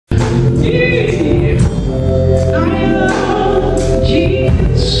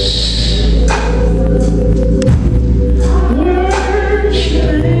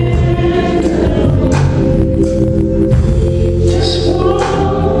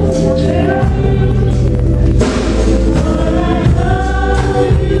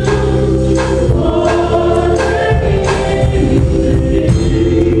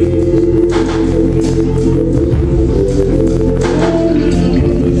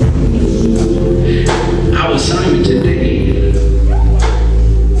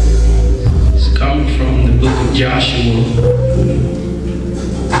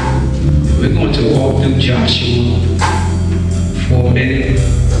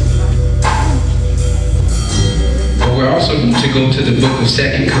also to go to the book of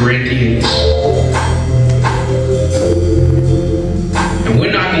 2 Corinthians. And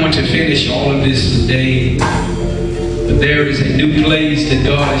we're not going to finish all of this today, but there is a new place that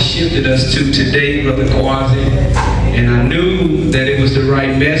God has shifted us to today, Brother Kwazi. And I knew that it was the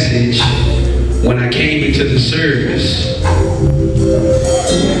right message when I came into the service.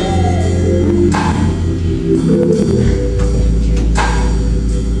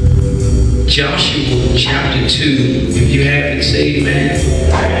 Joshua chapter 2. If you haven't, say amen.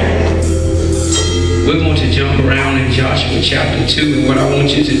 We're going to jump around in Joshua chapter 2, and what I want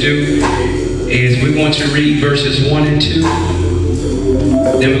you to do is we're going to read verses 1 and 2.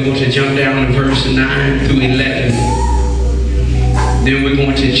 Then we're going to jump down to verse 9 through 11. Then we're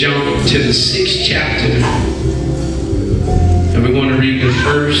going to jump to the 6th chapter. And we're going to read the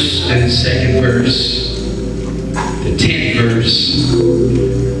first and the second verse, the 10th verse,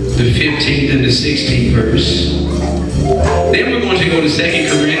 the 15th and the 16th verse. Then we're going to go to 2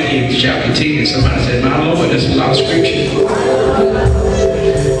 Corinthians chapter 10. Somebody said, my Lord, that's a lot of scripture.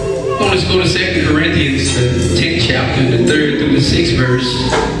 Let's go to 2 Corinthians, the 10th chapter, the 3rd through the 6th verse.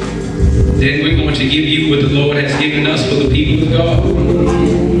 Then we're going to give you what the Lord has given us for the people of God.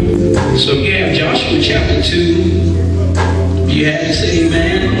 So you have Joshua chapter 2. You have to say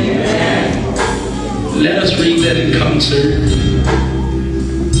amen. Let us read that in concert.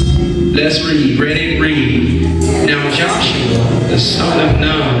 Let's read. Ready? Read. Now Joshua, the son of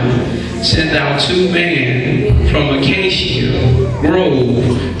Nun, sent out 2 men from Acacia Grove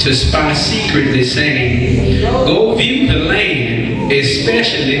to spy secretly, saying, go view the land,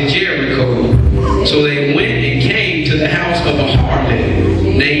 especially Jericho. So they went and came to the house of a harlot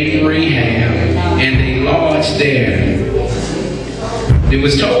named Rahab, and they lodged there. It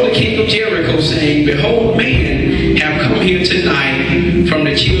was told the king of Jericho, saying, behold, men have come here tonight from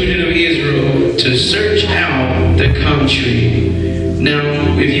the children of Israel to search out the country. Now,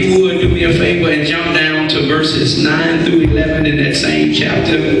 if you would, do me a favor and jump down to verses 9 through 11 in that same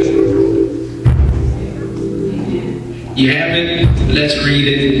chapter. You have it? Let's read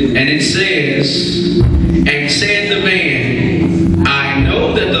it. And it says, and said the man, I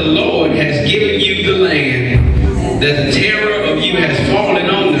know that the Lord has given you the land, that the terror of you has fallen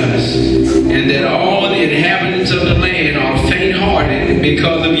on us, and that all the inhabitants of the land are faint-hearted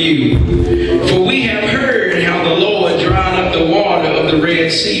because of you. For we have heard how the Lord dried up the water of the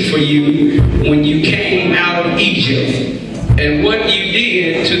Red Sea for you when you came out of Egypt, and what you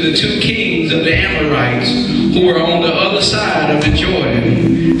did to the 2 kings of the Amorites who were on the other side of the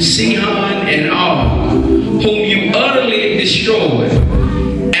Jordan, Sihon and Og, whom you utterly destroyed.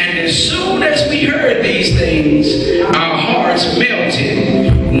 And as soon as we heard these things, our hearts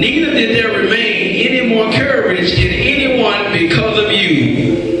melted. Neither did there remain any more courage in anyone because of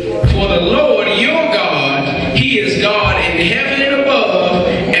you. For the Lord your God, He is God in heaven and above,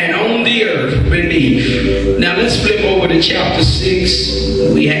 and on the earth beneath. Now let's flip over to chapter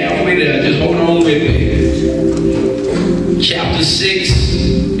 6. We halfway there. Just hold on with me. Chapter 6.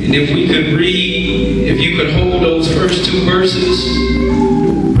 And if we could read, if you could hold those first 2 verses.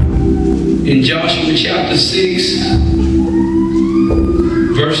 In Joshua chapter 6,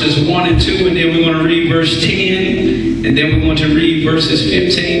 verses 1 and 2, and then we're going to read verse 10, and then we're going to read verses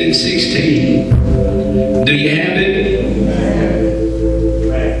 15 and 16. Do you have it?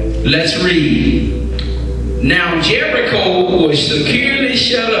 Let's read. Now Jericho was securely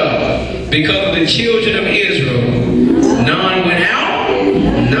shut up because of the children of Israel. None went out,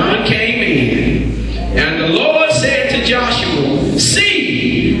 none came in. And the Lord said to Joshua,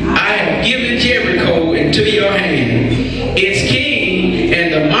 see, I have given Jericho into your hand, its king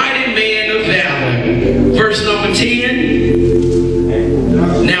and the mighty man of valor. Verse number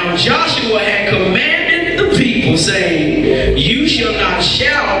 10. Now Joshua had commanded the people, saying, you shall not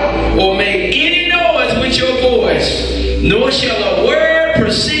shout or make any noise with your voice, nor shall a word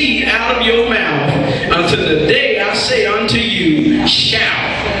proceed out of your mouth until the day I say unto you, shout.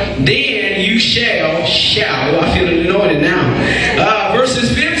 Then you shall shout. Oh, I feel anointed now.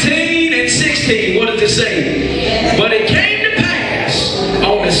 Verses 15 and 16. What does it say? But it came to pass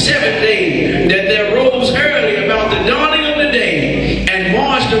on the 7th day that there rose early about the dawning of the day and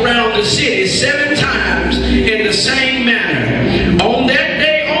marched around the city 7 times in the same manner. On that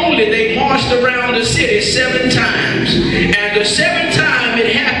day only they marched around the city 7 times. And the 7th time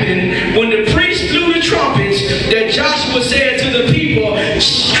it happened when the priest blew the trumpets that Joshua said to the people,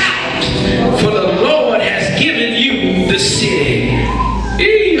 shout, for the Lord has given you the city.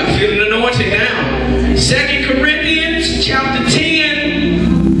 I feel an anointing now. 2 Corinthians chapter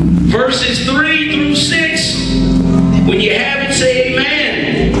 10, verses 3 through 6. When you have it, say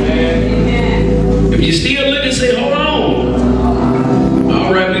amen. If you're still looking, say hold on.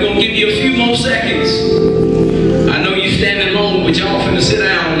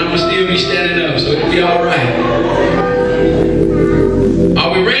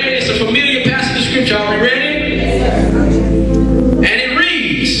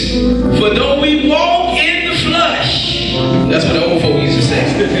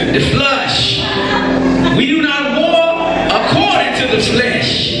 his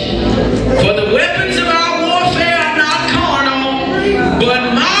flesh. For the weapons of our warfare are not carnal,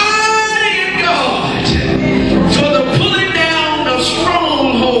 but mighty in God, for the pulling down of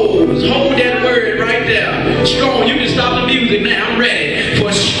strongholds. Hold that word right there. Strong. You can stop the music now. I'm ready.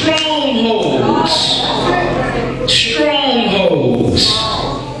 For strongholds. Strongholds.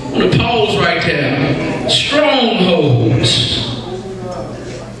 I'm going to pause right there. Strongholds.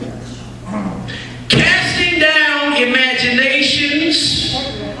 Casting down imaginations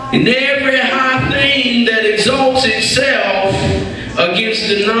and every high thing that exalts itself against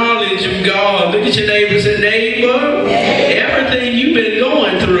the knowledge of God. Look at your neighbor and say, neighbor, everything you've been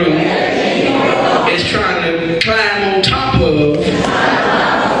going through is trying to climb on top of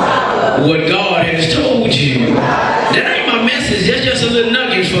what God has told you. That ain't my message. That's just a little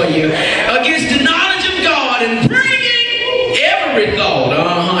nugget for you. Against the knowledge of God and bringing every thought.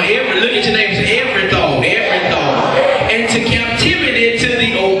 Look at your neighbor and say, every thought, into captivity to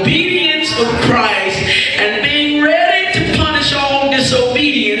the obedience of Christ, and being ready to punish all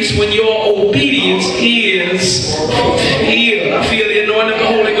disobedience when your obedience is fulfilled. I feel the anointing of the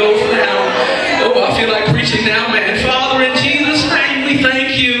Holy Ghost now. Oh, I feel like preaching now, man. Father, in Jesus' name, we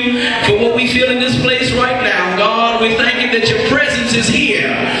thank you for what we feel in this place right now. God, we thank you that your presence is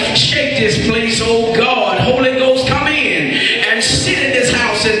here. Shake this place, oh God. Holy Ghost, come in and sit in this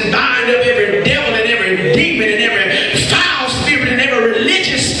house and bind up every devil and every demon and every foul spirit and every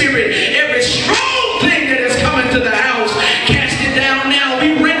religious spirit, every strong thing that is coming to the house. Cast it down now.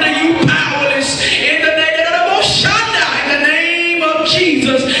 We render you powerless in the name of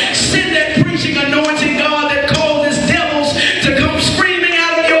Jesus. Send that preaching anointing, God, that causes devils to come screaming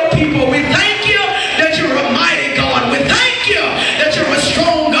out of your people. We thank you that you're a mighty God. We thank you that you're a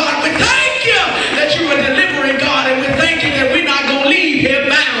strong God. We thank you that you're a delivering God. And we thank you that we're not going to leave here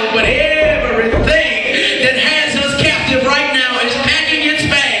bound, but everything that has us captive right now is packing its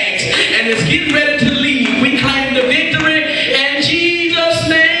bags and is getting ready to leave. We claim the victory in Jesus'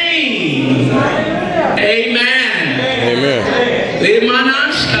 name. Amen. Amen. Amen.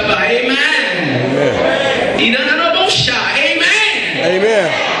 Amen.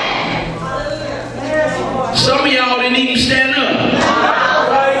 Some of y'all didn't even stand up.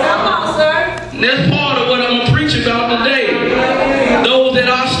 That's part of what I'm going to preach about today. Those that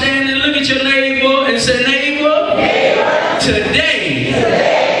are standing, look at your neighbor and say, neighbor, today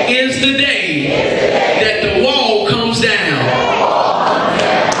is the day that the wall comes down.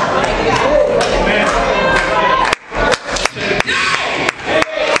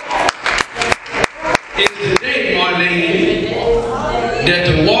 That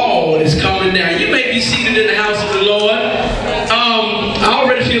the wall is coming down. You may be seated in the house of the Lord. I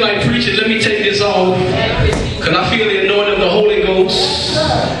already feel like preaching. Let me take this off because I feel the anointing of the Holy Ghost.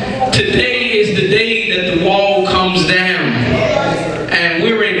 Today is the day that the wall comes down. And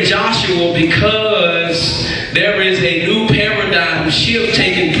we're in Joshua because there is a new paradigm shift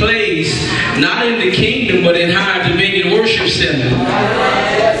taking place, not in the kingdom, but in Higher Dominion Worship Center.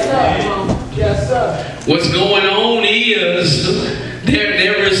 Yes, sir. What's going on is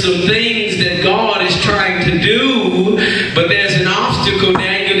there are some things that God is trying to do, but there's an obstacle,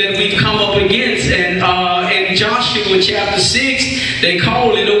 Daniel, that we've come up against. And in Joshua chapter 6, they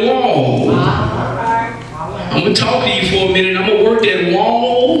call it a wall. I'm going to talk to you for a minute. I'm going to work that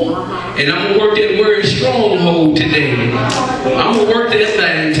wall, and I'm going to work that word stronghold today. I'm going to work that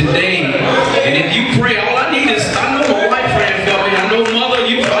thing today. And if you pray, all I need is, I know my wife praying for me. I know mother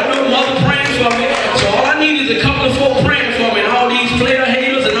praying for me. So all I need is a couple of folk praying for me. And all these player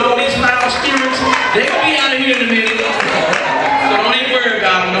haters and all these foul spirits, they're going to be out of here in a minute. So don't even worry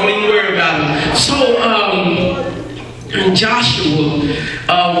about them. Don't even worry about them. So, Joshua,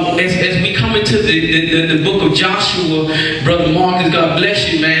 as we come into the book of Joshua, Brother Marcus, God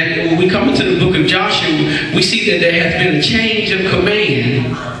bless you, man. When we come into the book of Joshua, we see that there has been a change of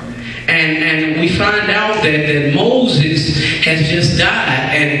command. And we find out that Moses has just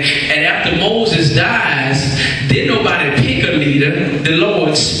died. And after Moses dies, didn't nobody pick a leader. The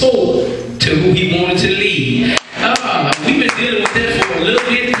Lord spoke to who he wanted to lead. We've been dealing with that for a little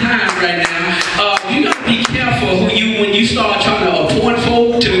bit of time right now. You got to be careful when you start trying to appoint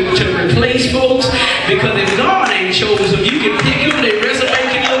folk to replace folks, because if God ain't chosen, you can pick them, their resume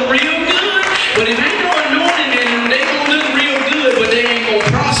can look real good, but if ain't no anointing in them, they gonna look real good, but they ain't gonna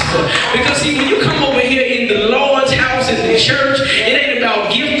prosper. Because see, when you come over here in the Lord's house, in the church, it ain't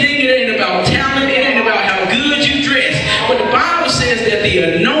about gifting, it ain't about talent, it ain't about how good you dress, but the Bible says that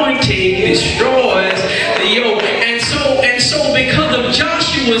the anointing destroys the yoke. And so because of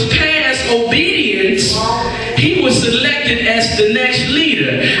Joshua's past obedience, he was selected as the next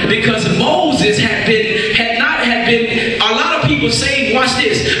leader, because Moses had been, a lot of people say say, watch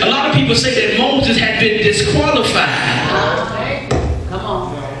this, a lot of people say that Moses had been disqualified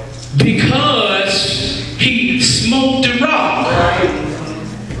because he smoked the rock.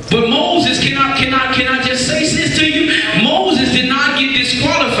 But Moses, can I just say this to you? Moses did not get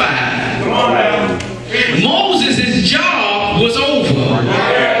disqualified. Moses' job was over.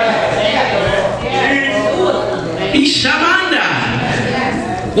 He shamanda.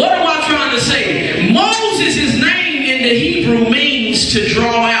 What am I trying to say? Moses' name in the Hebrew means to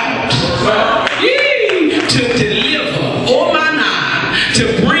draw out, to deliver,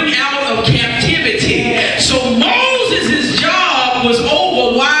 to bring out of captivity. So Moses' job was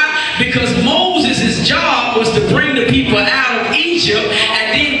over. Why? Because Moses' job was to bring the people out of Egypt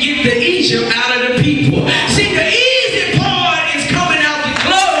and then get the Egypt out of the people. See, the easy part is coming out the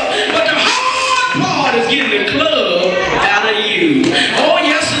club, but the hard part is getting the club out of you. Oh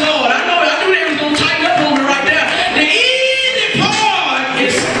yes, Lord. I knew they was going to tighten up on me right there. The easy part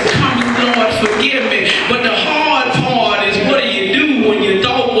is coming, Lord, forgive me. But the hard part is, what do you do when you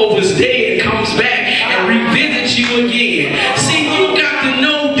thought what was dead comes back and revisits you again? See, you got to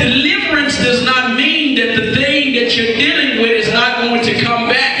know deliverance does not mean that the thing that you're dealing with is not going to come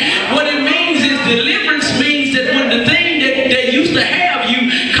back. What it means is deliverance means that when the thing that used to have you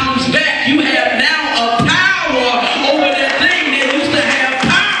comes back, you have now a power over that thing that used to have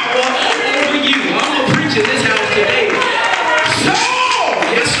power over you. I'm going to preach in this house today. So,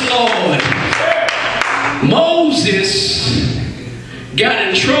 yes, Lord. Moses got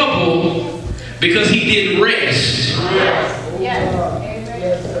in trouble because he didn't rest.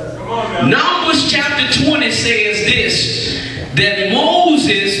 Numbers chapter 20 says this, that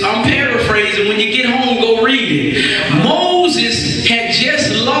Moses, I'm paraphrasing, when you get home go read it, Moses had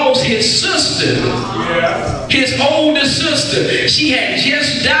just lost his sister, his older sister. She had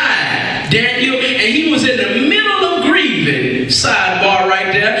just died, Daniel, and he was in the middle of grieving. Sidebar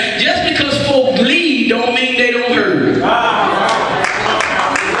right there. Just because folk bleed don't mean they don't hurt.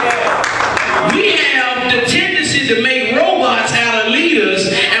 We have the tendency to make robots out of leaders,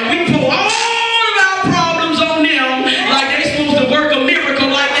 and we pour all of our problems on them like they're supposed to work a miracle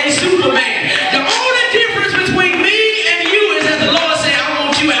like they Superman. The only difference between me and you is that the Lord said, I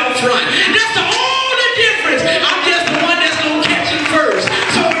want you out front. That's the only difference. I'm just the one that's going to catch him first.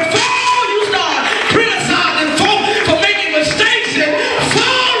 So before you start criticizing folk for making mistakes and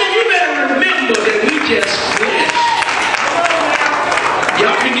falling, you better remember that we just flesh.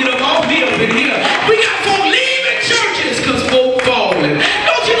 Y'all can get up off me up in here. We got folk leaving churches because folk falling.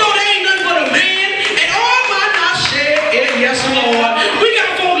 Don't you know there ain't nothing but a man and all my not shed? Yes, Lord. We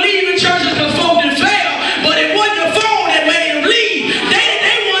got folk leaving churches because folk didn't fail, but it wasn't the phone that made them leave.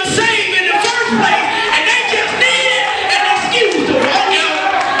 They weren't saved in the first place, and they just needed an excuse to walk out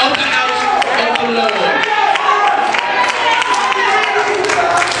of the house of the Lord.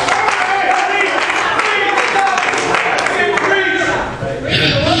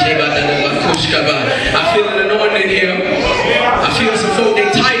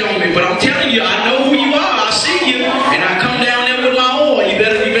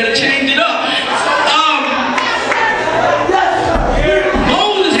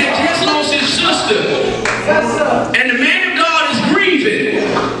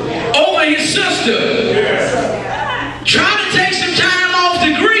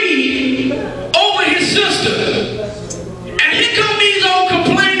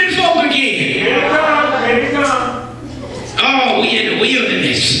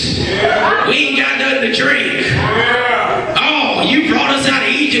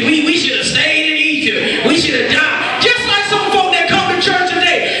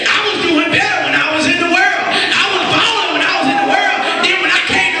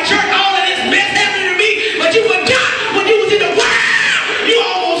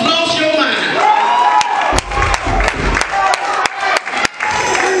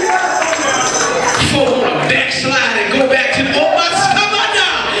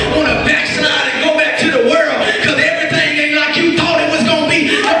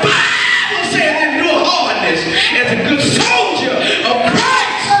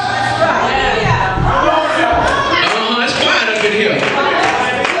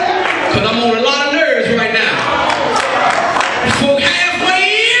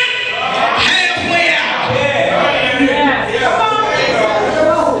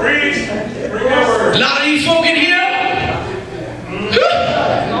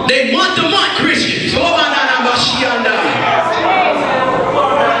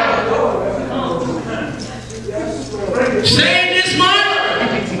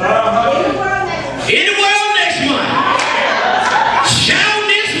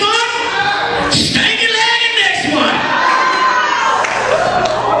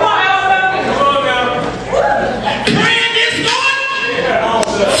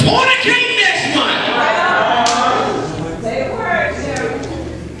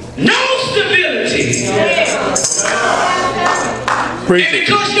 Preach and it.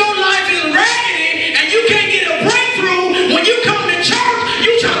 because your life is raggedy and you can't get a breakthrough, when you come to church,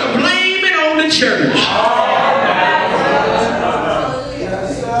 you try to blame it on the church.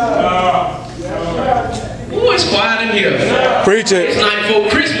 Ooh, it's quiet in here. Preach it. It's like for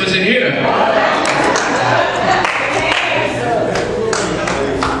Christmas in here.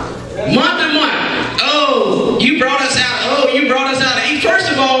 Month to month. Oh, you brought us out. Oh, you brought us out of Egypt. First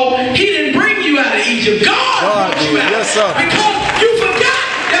of all, he didn't bring you out of Egypt. God brought you out. Yes, sir. Because you forgot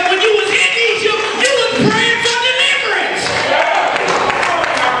that when you was in Egypt, you was praying for deliverance.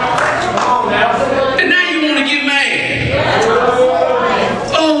 And now you want to get mad.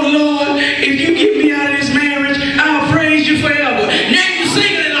 Oh, Lord, if you get me out of this marriage, I'll praise you forever. Now you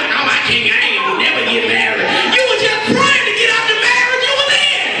singing it like, oh, I ain't gonna never get married. You were just praying to get out the marriage you was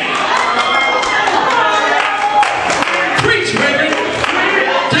in. Preach, Reverend.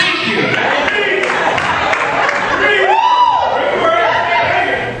 Thank you.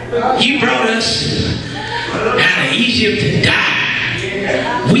 You brought us out of Egypt to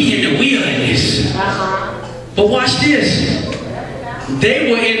die. We in the wilderness. But watch this.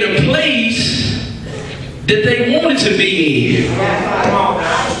 They were in the place that they wanted to be in.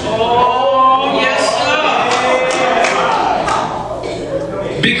 Oh, yes,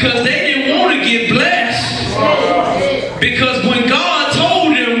 sir. Because they didn't want to get blessed. Because when God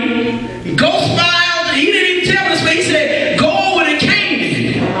told them, go spy out, he didn't even tell us, but he said, go over to Canaan.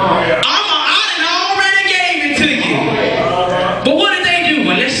 I already gave it to you. But what did they do?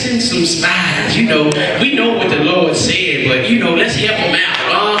 Well, let's send some spies. You know, we know what the Lord said, but you know, let's help them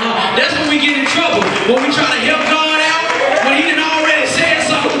out. That's when we get in trouble. When we try to help God out, when he done already said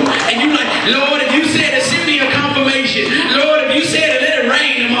something, and you like, Lord, if you said it, send me a confirmation. Lord, if you said it, let it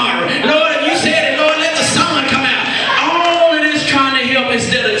rain tomorrow. Lord, if you said it, Lord, let the sun come out. All of this trying to help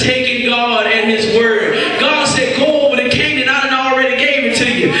instead of taking God and his word. God said, go over to Canaan. I done already gave it to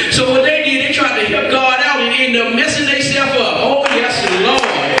you. So what they did, they tried to help God out and end up messing themselves up. Oh, yes, Lord.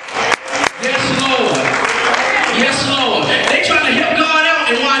 Yes, Lord. Yes, Lord. They tried to help God out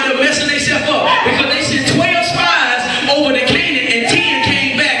and wind up messing themselves up because they sent 12 spies over to Canaan and 10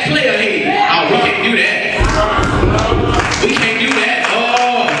 came back player hating. Oh, we can't do that. We can't do that.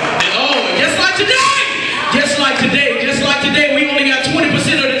 Oh, just like today. Just like today. Just like today, we only got 20%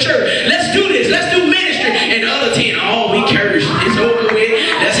 of the church. Let's do this. Let's do ministry. And the other 10, oh, we cursed. It's over with.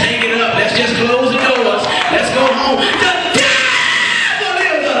 Let's hang it up. Let's just close the doors. Let's go home. The devil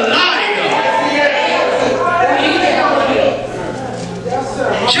is a liar.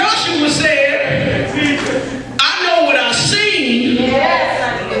 Joshua said, I know what I've seen,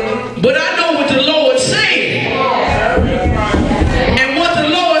 but I know what the Lord said. And what the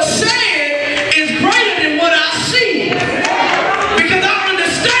Lord said is greater than what I see. Because I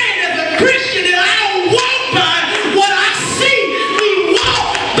understand as a Christian that I don't walk by what I see. We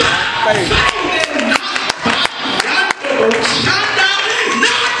walk by faith and not by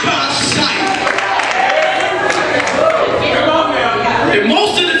not by sight. And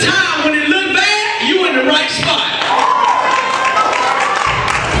most of the time when it look bad, you in the right spot.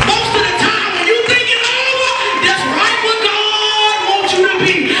 Most of the time when you think it over, that's right where God wants you to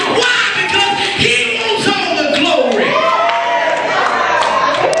be. Why? Because he wants all the glory.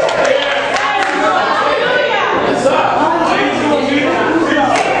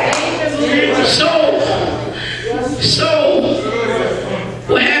 So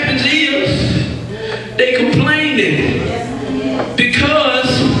what happens is they complaining because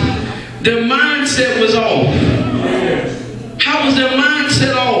their mindset was off. How was their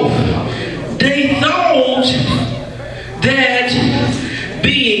mindset off? They thought that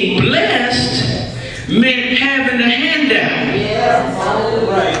being blessed meant having a handout.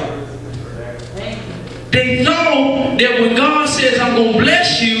 They thought that when God says, I'm going to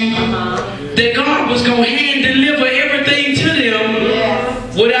bless you, that God was going to hand deliver everything to them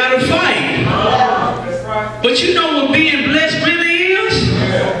without a fight. But you know what being blessed really is?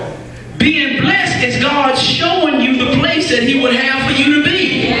 Being blessed is God showing you the place that he would have for you to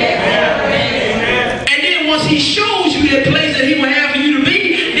be. And then once he shows you that place that he would have for you to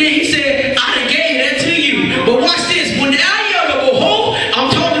be, then he said, I done gave that to you. But watch this. When I'm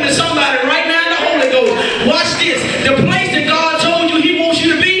talking to somebody right now in the Holy Ghost. Watch this. The place that God told you he wants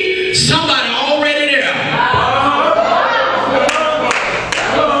you to be, somebody already there.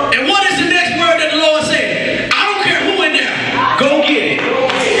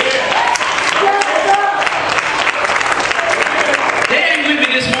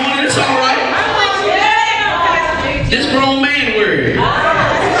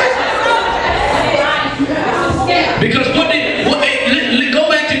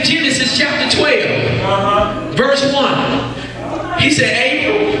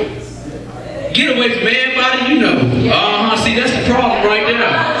 Get away from everybody you know. See, that's the problem right there.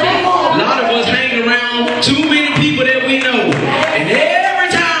 A lot of us hang around too many people that we know. And every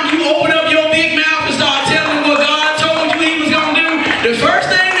time you open up your big mouth and start telling them what God told you he was going to do, the first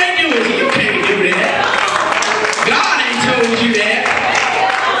thing they do is, you can't do that. God ain't told you that.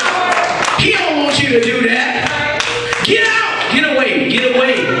 He don't want you to do that. Get out. Get away. Get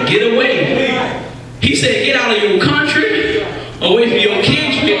away. Get away. He said, get out of your country, away from your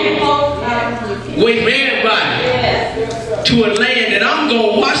kindred, away from everybody, to a land that I'm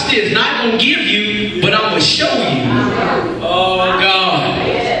going to, watch this, not going to give you, but I'm going to show you. Oh, God.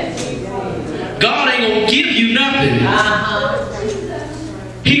 God ain't going to give you nothing.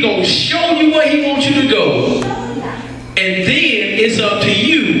 He going to show you where he wants you to go. And then it's up to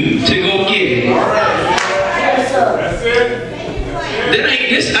you to go get it.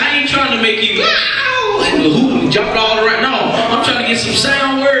 I ain't trying to make you and hoop and jump all around. No, I'm trying to get some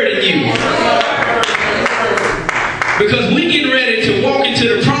sound word in you. Because we getting ready to walk into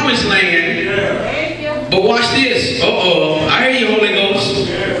the promised land. But watch this. I hear you, Holy Ghost.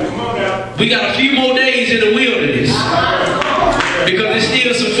 We got a few more days in the wilderness. Because there's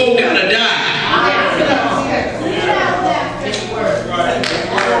still some folk gotta die.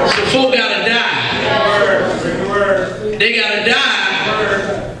 Some folk gotta die. They gotta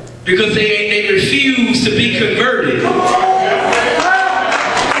die because they refuse to be converted.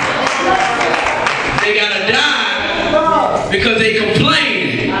 They gotta die because they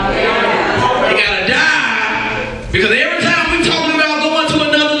complain. They gotta die because every time we talking about going to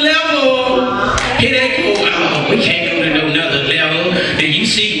another level, here they go, oh, we can't go to another level. And you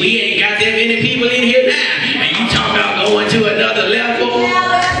see, we ain't got that many people in here now. And you talking about going to another level.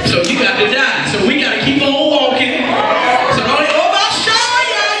 So you got to die. So we got to keep on walking. So don't even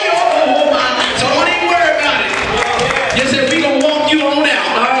worry about it. Just say we going to walk you on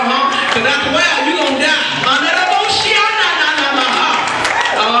out. Because after a while, you going to die.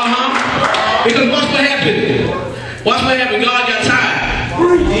 Because watch what happened. Watch what happened. God got tired.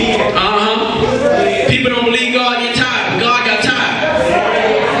 People don't believe God get tired, but God got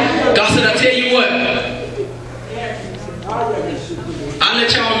tired. God said, I tell you what. I let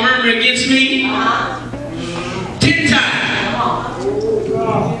y'all murmur against me 10 times.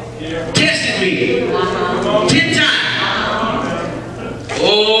 Tested me 10 times.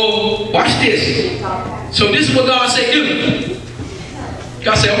 Oh, watch this. So this is what God said do.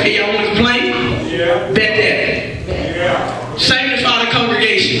 God said, okay, y'all want to complain? Yeah. Bet that. Yeah. Sanctify the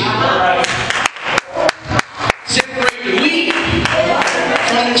congregation. Right. Separate the wheat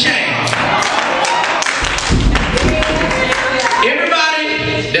from the chaff. Everybody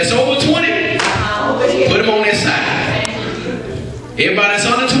that's over 20, put them on that side. Everybody that's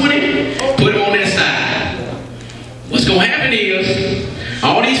under 20, put them on that side. What's going to happen is,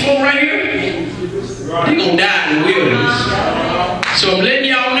 all these folk right here, they're going to die in the wilderness. So I'm letting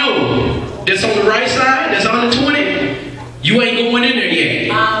y'all know, that's on the right side, that's under 20, you ain't going in there yet.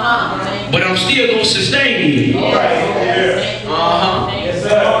 But I'm still going to sustain you.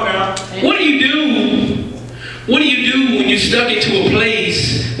 What do you do? What do you do when you're stuck into a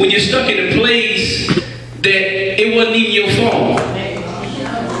place, when you're stuck in a place that it wasn't even your fault?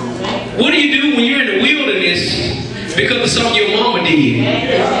 What do you do when you're in the wilderness because of something your mama did?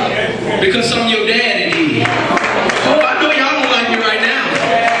 Because something your daddy did? Oh, I know y'all don't like me right now.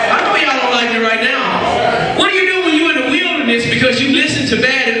 I know y'all don't like me right now. What do you do when you're in the wilderness because you listen to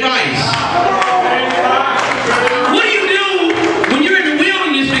bad advice? What do you do when you're in the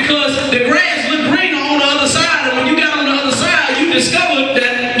wilderness because the grass looked greener on the other side, and when you got on the other side, you discovered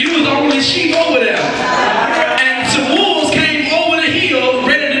that you was the only sheep over there, and some wolves came over the hill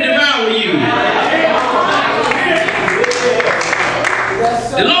ready to devour you?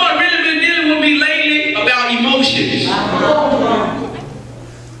 The Lord really been dealing with me lately about emotions.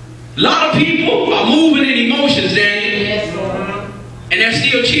 A lot of people are moving in emotions, Daniel, and they're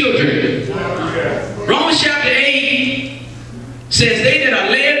still children. Romans chapter 8 says, they that are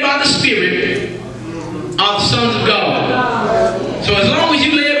led by the Spirit are the sons of God. So as long as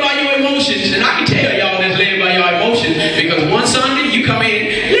you led by your emotions, and I can tell y'all that's led by your emotions, because one Sunday you come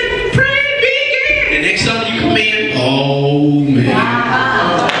in, let the prayer begin. The next Sunday you come in, oh man.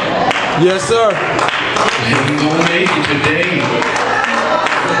 Yes, sir. And we're gonna make it today.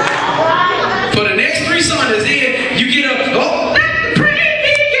 For the next 3 Sundays, then you get up, oh, let the prayer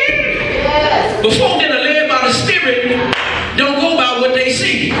begin. But folk that are led by the Spirit don't go by what they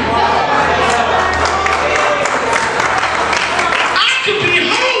see. I could be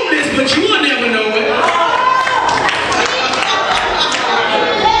homeless, but you will never know it.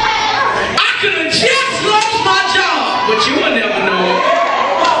 I could have just lost my job, but you will never know it.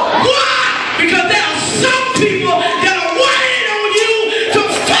 Why?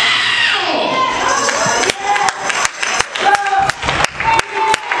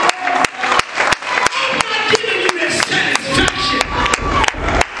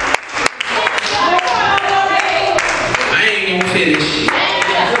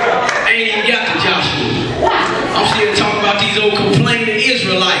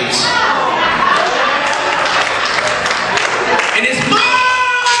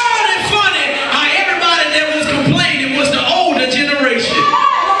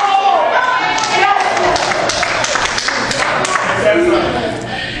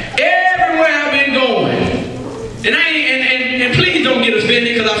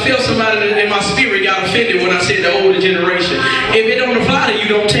 felt somebody in my spirit got offended when I said the older generation. If it don't apply to you,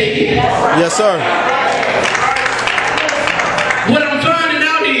 don't take it. Yes, sir. What I'm finding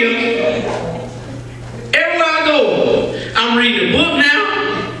out is, everywhere I go, I'm reading a book now.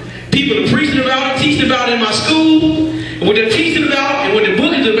 People are preaching about it, teaching about it in my school. And what they're teaching about and what the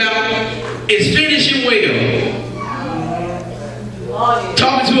book is about is finishing well.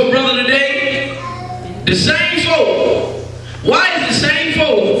 Talking to a brother today, the same folk. Why is the same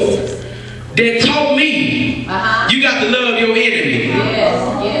folk that taught me you got to love your enemy?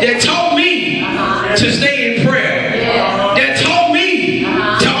 That taught me to stay in prayer. That taught me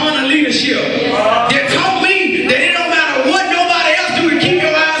to honor leadership. That taught me that it don't matter what nobody else do to keep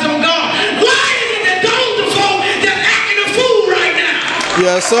your eyes on God. Why is it that those the folk that's acting a fool right now?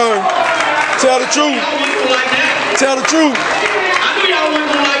 Yes, sir. Tell the truth. Y'all wasn't gonna like that. Tell the truth. I knew y'all wasn't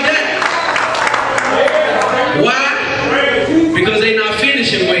gonna like that. Why? Because they not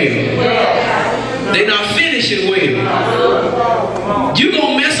finishing well. They not finishing well. You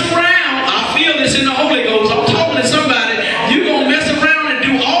gonna mess around. I feel this in the Holy Ghost. I'm talking to somebody. You gonna mess around and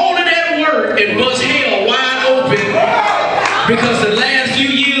do all of that work and bust hell wide open because the last few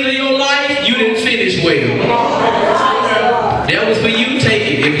years of your life you didn't finish well. That was for you.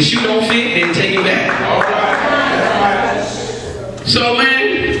 Take it. If the shoe don't fit, then take it back. So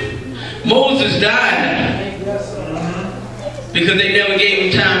man, Moses died because they never gave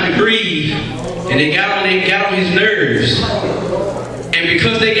him time to grieve, and they got on his nerves. And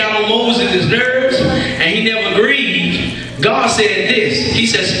because they got on Moses' nerves and he never grieved, God said this. He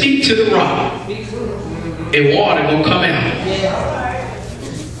said, speak to the rock and water gonna come out.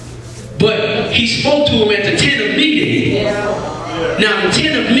 But he spoke to him at the tent of meeting. Now the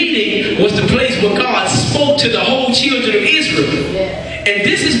tent of meeting was the place where God spoke to the whole children of Israel. And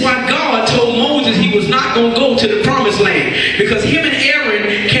this is why God told Moses he was not going to go to the promised land. Because him and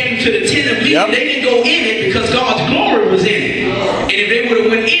Aaron came to the tent of meeting. Yep. They didn't go in it because God's glory was in it. And if they would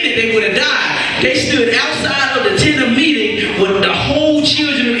have went in it, they would have died. They stood outside of the tent of meeting with the whole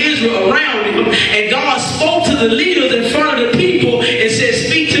children of Israel around them. And God spoke to the leaders in front of the people and said,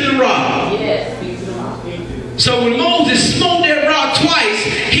 speak to the rock. So when Moses smote that rock twice,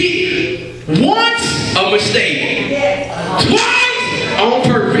 once a mistake, twice on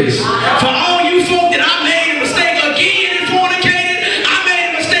purpose. For all you folk that I made a mistake again and fornicated, I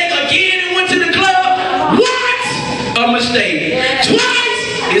made a mistake again and went to the club. Once a mistake, twice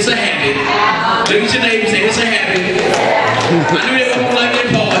it's a habit. Look at your neighbor and say it's a habit. I knew they wouldn't like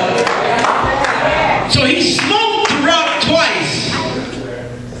that part. So he smoked the rock twice,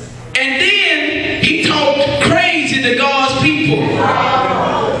 and then he talked crazy to God's people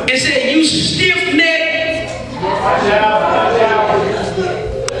and said, you stiff-necked,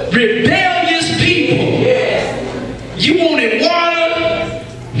 rebellious people, you wanted water,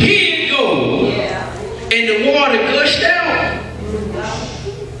 here you go. And the water gushed out.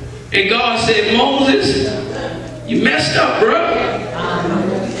 And God said, Moses, you messed up, bro.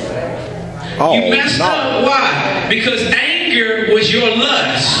 You messed up. Why? Because anger was your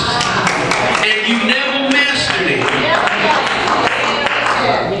lust, and you never mastered it.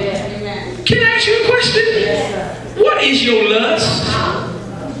 Can I ask you a question? What is your lust?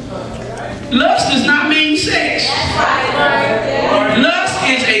 Lust does not mean sex. Lust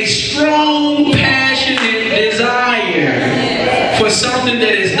is a strong, passionate desire for something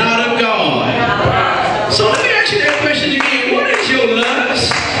that is not of God. So let me ask you that question again. What is your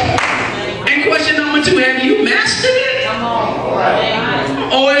lust? And question number two, have you mastered it?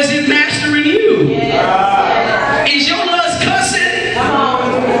 Or is it mastering you? Is your lust cussing?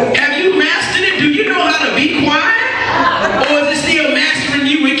 Have you mastered it? Do you know how to be quiet? Or is it still mastering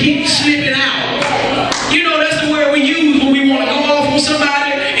you and keep slipping out? You know, that's the word we use when we want to go off on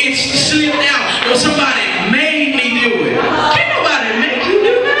somebody. It's slipped out. Or somebody made me do it. Can't nobody make you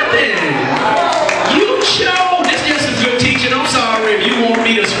do nothing. You chose. This is some good teaching. I'm sorry if you want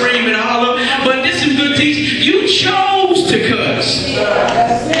me to scream and holler, but this is good teaching. You chose to cuss.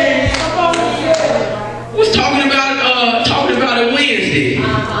 Was talking about it Wednesday.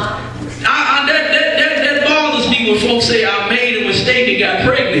 That bothers me when folks say I made a mistake and got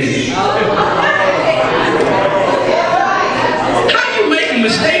pregnant. How you make a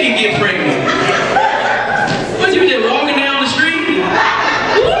mistake and get pregnant? What, you just walking down the street?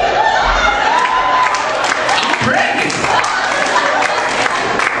 I'm pregnant.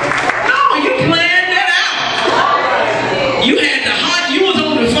 No, you planned that out. You had you was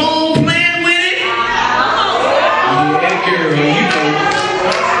on the phone playing with it. Yeah, girl, you know.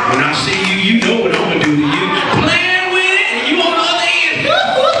 When I see you, you know what I'm gonna do to you. Playing with it, and you on the other end.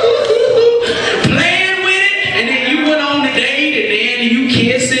 Playing with it, and then you went on the date, and then you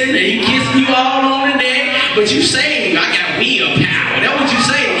kissing. but you saying I got willpower. That's what you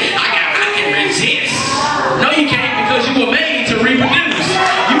say. I can resist. No, you can't, because you were made to reproduce.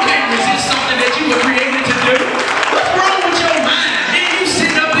 You can't resist something that you were created to do. What's wrong with your mind? Man, you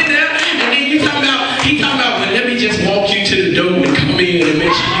sit up in there and then he talking about, well, let me just walk you to the door and come in and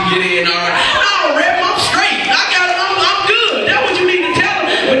make sure you get in, all right? No, Rev, I'm straight. I'm good. That's what you need to tell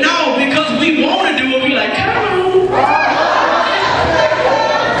them. But no, because we want to do it, we like, come on.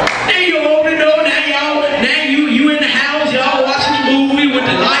 Then you open the door, now you in the house, y'all watching the movie with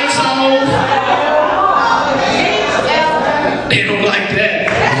the lights on. They don't like that.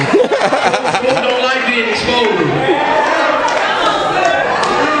 Folks don't like being exposed.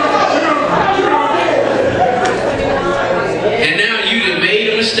 And now you done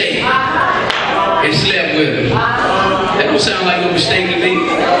made a mistake and slept with him. That don't sound like no mistake to me.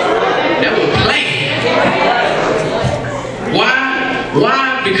 That was planned.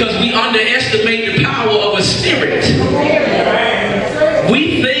 Why? Because we underestimate the power of a spirit.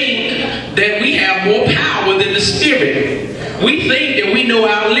 We think that we have more power than the spirit. We think that we know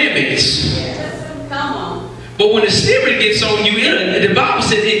our limits. Come on. But when the spirit gets on you, the Bible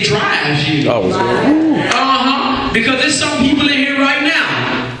says it drives you. Because there's some people in here right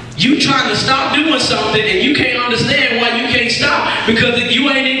now. You trying to stop doing something and you can't understand why you can't stop, because you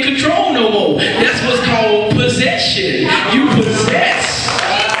ain't in control no more. That's what's called possession. You possess.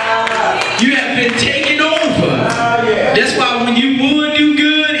 You have been taken over. That's why when you would do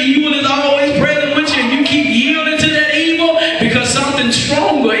good, evil is always present with you, and you keep yielding to that evil because something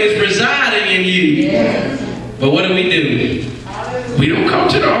stronger is residing in you. But what do? We don't come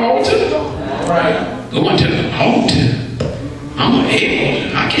to the altar. Going to the altar. I'm an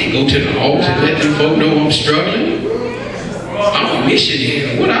elder. I can't go to the altar and let them folk know I'm struggling. I'm a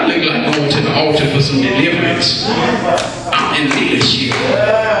missionary. What I look like going to the altar for some deliverance? I'm in leadership.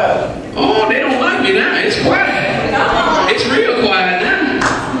 Oh, they don't like me now. It's quiet. It's real quiet now.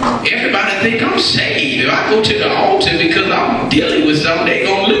 Everybody think I'm saved. If I go to the altar because I'm dealing with something, they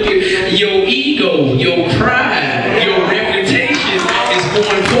gonna look at your ego, your pride, your reputation is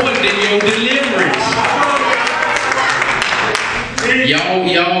more important than your deliverance.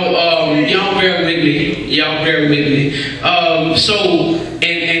 Y'all bear with me. Y'all bear with me. So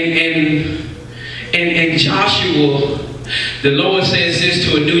in Joshua, the Lord says this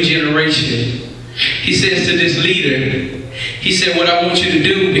to a new generation. He says to this leader, he said, what I want you to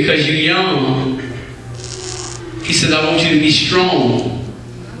do, because you're young, he says, I want you to be strong,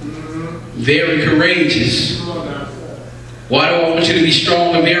 very courageous. Why do I want you to be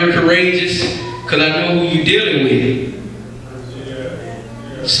strong and very courageous? Because I know who you're dealing with.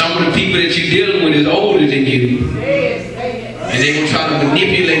 Some of the people that you're dealing with is older than you. And they're going to try to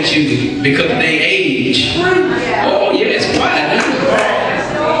manipulate you because of their age. Oh, yeah, it's quiet now.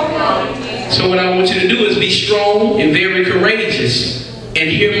 So what I want you to do is be strong and very courageous and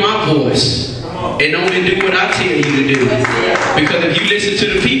hear my voice and only do what I tell you to do. Because if you listen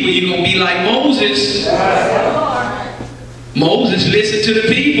to the people, you're going to be like Moses. Moses listened to the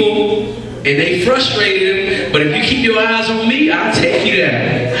people and they frustrated him. But if you keep your eyes on me, I'll take you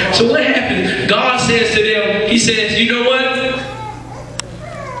there. So what happened? God says to them, he says, you know what?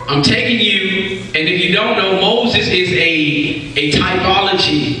 I'm taking you, and if you don't know, Moses is a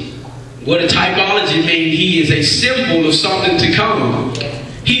typology. What a typology means, he is a symbol of something to come.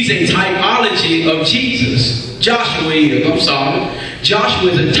 He's a typology of Jesus. Joshua is, I'm sorry.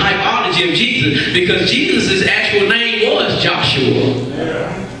 Joshua is a typology of Jesus because Jesus' actual name was Joshua.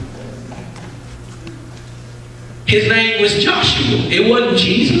 His name was Joshua. It wasn't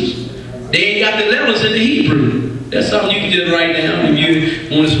Jesus. They ain't got the letters in the Hebrew. That's something you can just write down if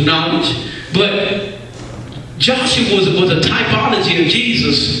you want some knowledge. But Joshua was a typology of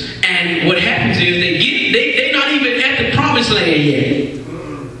Jesus. And what happens is they're not even at the promised land yet.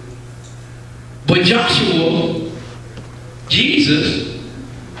 But Joshua, Jesus,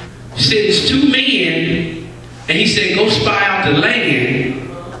 sends two men and he said, go spy out the land,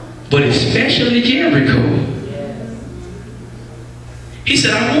 but especially Jericho. He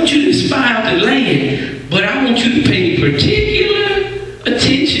said, I want you to spy out the land, but I want you to pay particular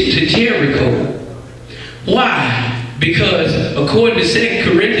attention to Jericho. Why? Because according to 2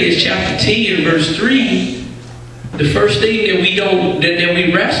 Corinthians chapter 10 verse 3, the first thing that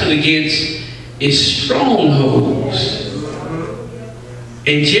we wrestle against is strongholds.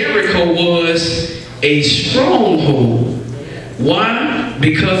 And Jericho was a stronghold. Why?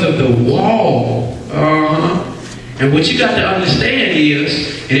 Because of the wall. And what you got to understand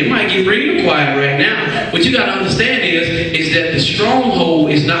is, and it might get real quiet right now, what you got to understand is that the stronghold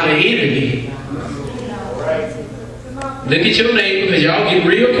is not an enemy. Look at your neighbor, because y'all get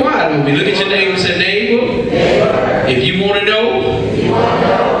real quiet on me. Look at your neighbor and say, neighbor, if you want to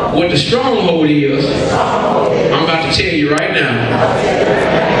know what the stronghold is, I'm about to tell you right now.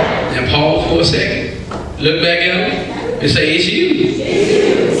 Now pause for a second. Look back at him and say, it's you.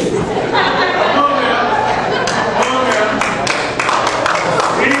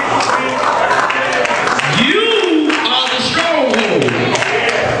 You are the stronghold.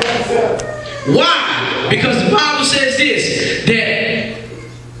 Why? Because the Bible says this, that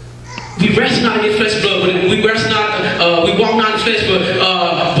we wrestle not against flesh and blood, but we wrestle not, we walk not in flesh, but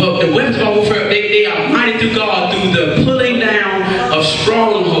the weapons of our warfare, they are mighty through God through the pulling down of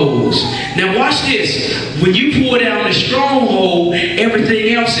strongholds. Now watch this. When you pull down the stronghold,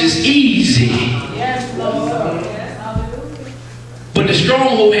 everything else is easy. Yes, Lord. But the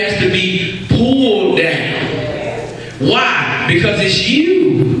stronghold has to be pulled down. Why? Because it's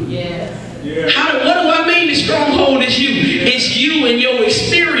you. Yes. What do I mean the stronghold is you? It's you and your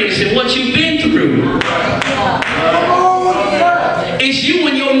experience and what you've been through. It's you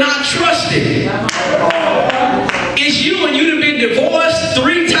and you're not trusted. It's you and you've been divorced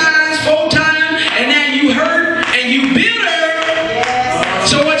 3 times, 4 times, and now you hurt and you bitter.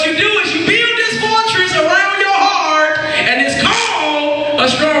 So what you do is you build this fortress around your heart, and it's called a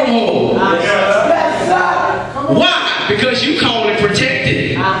stronghold. Why? Because you call it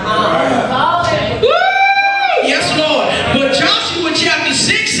protected. Yes, Lord. But Joshua chapter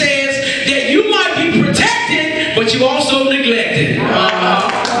 6 says that you might be protected, but you also neglected.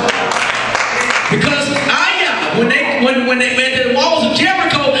 Because when the walls of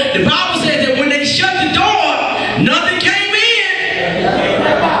Jericho, the Bible says that when they shut the door, nothing came in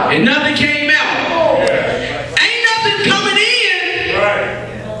and nothing came out. Ain't nothing coming in,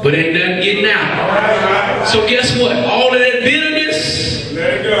 but ain't nothing getting out. So guess what? All of that bitterness,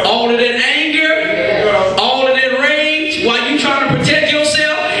 all of that anger, all of that rage, while you trying to protect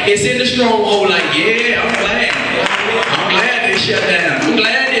yourself, it's in the stronghold. Like, yeah, I'm glad they shut down. I'm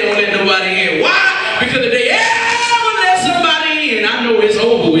glad they don't let nobody in. Why? Because if they ever let somebody in, I know it's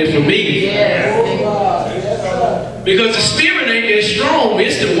over with for me. Because the spirit ain't that strong.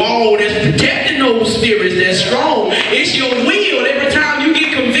 It's the wall that's protecting those spirits that's strong. It's your will. Every time you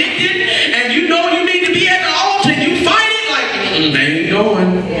get convicted and you know you need to be at the altar, you fight it like, I ain't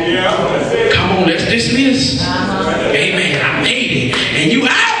going. Come on, let's dismiss. Amen. I made it. And you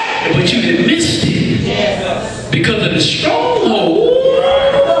out, but you done missed it. Because of the stronghold.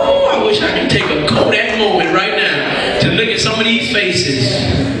 I wish I could take a Kodak moment right now to look at some of these faces.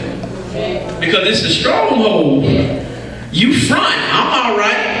 Because it's a stronghold. You front, I'm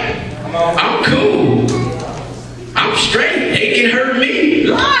alright. I'm cool. I'm straight. They can hurt me.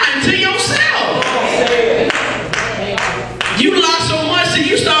 Lying to yourself. You lie so much that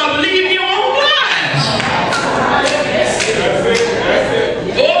you start believing your own lies.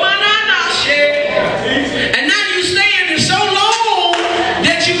 Oh my nana shit. And now you stay in it so long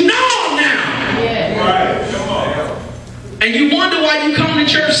that you know now. And you wonder why you come to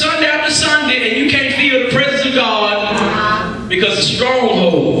church Sunday after Sunday and you can't feel the presence of God because of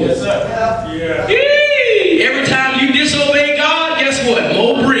stronghold. Yes, sir. Yeah. Every time you disobey God, guess what?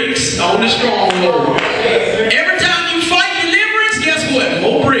 More bricks on the stronghold. Every time you fight deliverance, guess what?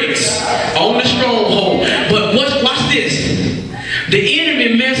 More bricks on the stronghold. But watch this. The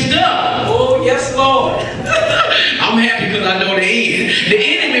enemy messed up. Oh, yes, Lord. I'm happy because I know the end. The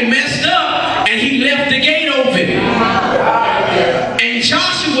enemy messed up and he left the gate open. And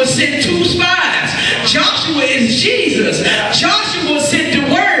Joshua sent 2 spies. Joshua is Jesus. Joshua sent the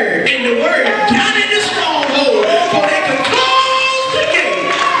word, and the word got in the stronghold so they could close the gate.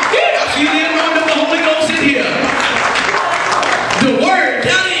 Yeah, I feel the anointing of the Holy Ghost in here. The word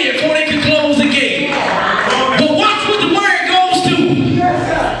got in before they could close the gate. But watch what the word goes to.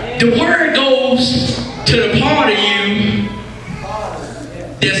 The word goes to the part of you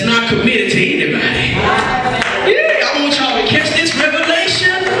that's not committed to anybody. Yeah, I want y'all to catch this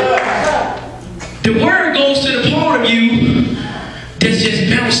revelation. The word goes to the part of you that's just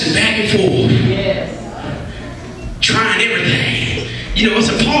bouncing back and forth. Trying everything. You know, it's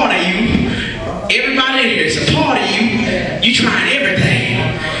a part of you. Everybody in here, it's a part of you. You trying everything.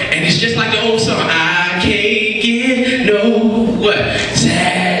 And it's just like the old song, I can't get no what?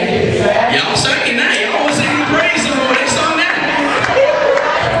 Sad. Y'all sing it now. Y'all always sing the praise song when they sung that.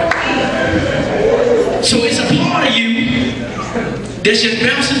 So it's a part of you that's just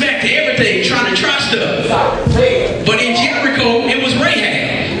bouncing back to everything, trying to try stuff. But in Jericho, it was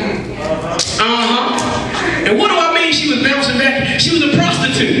Rahab. And what do I mean she was bouncing back? She was a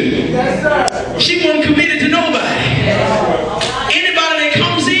prostitute. She wasn't committed to nobody. Anybody that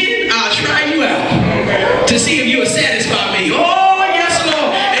comes in, I'll try you out to see if you are satisfied.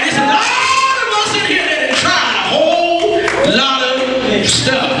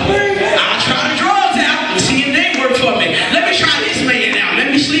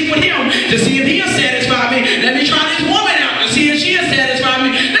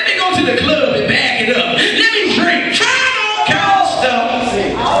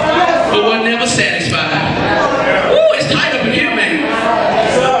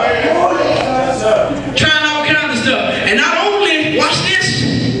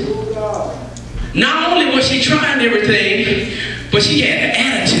 Not only was she trying everything, but she had an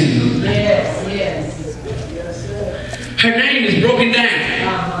attitude. Yes, yes. Her name is broken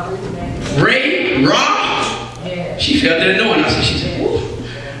down. Ray, Ra. Yes. She felt that knowing. I said, she said, woo.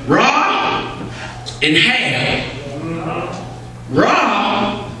 Ra and Hab.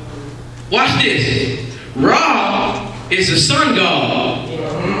 Ra, watch this. Ra is the sun god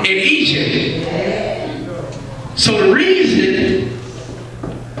in Egypt. So the reason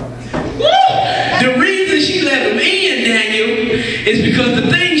she let him in, Daniel, is because the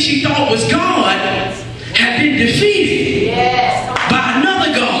thing she thought was God had been defeated by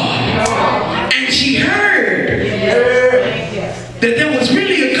another God. And she heard that there was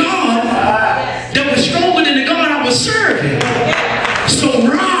really a God that was stronger than the God I was serving. So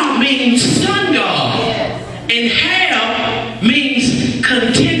Ra means sun god, and Hab means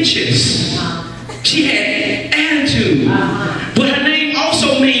contentious. She had attitude, but her name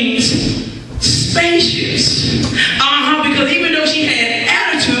also means spacious. Because even though she had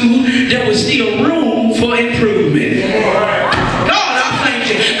attitude, there was still room for improvement. God, I thank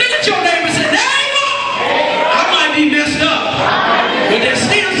you. Look at your neighbor and say, neighbor, I might be messed up, but there's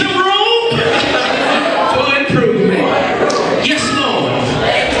still some room for improvement. Yes, Lord.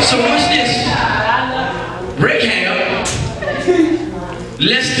 So watch this. Rahab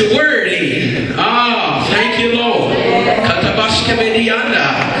lets the word in. Thank you, Lord.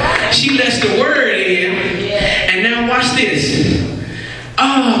 She lets the word in. And now watch this.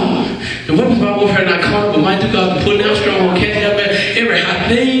 The weapons of our warfare are not carnal, but mighty through God to pull down strongholds, casting down every high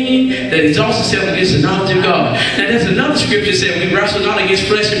thing that exalts itself against the knowledge of God. Now there's another scripture that said we wrestle not against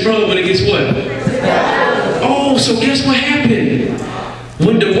flesh and blood, but against what? Oh, so guess what happened?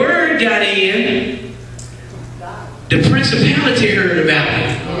 When the word got in, the principality heard about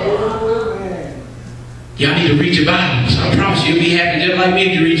it. Y'all need to read your Bibles. I promise you'll be happy just like me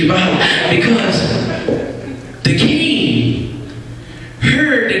if you read your Bible. Because the king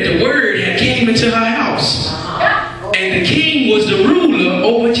heard that the word had came into her house. And the king was the ruler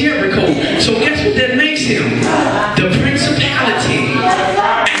over Jericho. So guess what that makes him? The principality.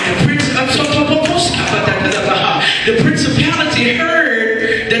 And the principality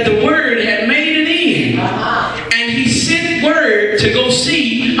heard that the word had made it in. And he sent word to go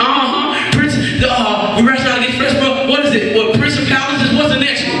see. We wrestle not against flesh, bro. What is it? What principalities is? What's the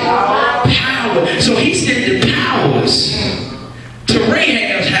next one? Power. So he sent the powers to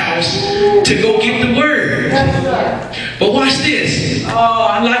Rahab's house to go get the word. But watch this.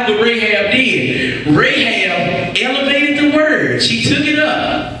 I like what Rahab did. Rahab elevated the word. She took it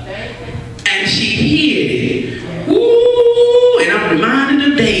up and she hid it. Woo! And I'm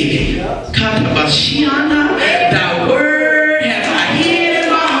reminded of David. Thy word have I hid in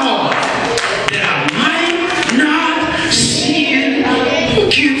my heart, that I might not sin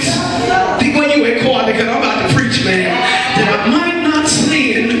against thee. Well, you ain't quiet because I'm about to preach, man. That I might not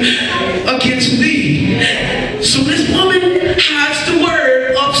sin against thee. So this woman hides the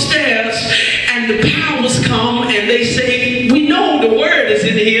word upstairs, and the powers come and they say, we know the word is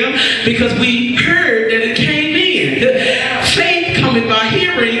in here because we heard that it came in. Faith cometh by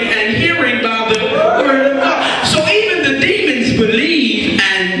hearing, and hearing by the word of God. So even the demons believe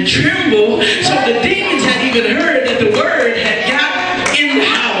and tremble. So the demons had even heard that the word had got in the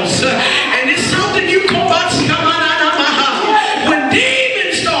house. And it's something you call when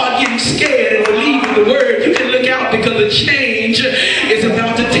demons start getting scared and believing the word, you can look out because a change is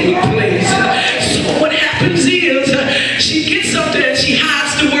about to take place. So what happens is she gets up there and she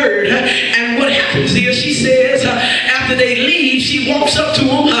hides the word. And what happens is she says, after they leave, she walks up to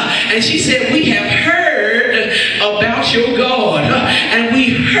them and she said, we have heard about your God. And we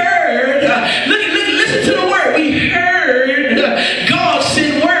heard, listen to the word. We heard God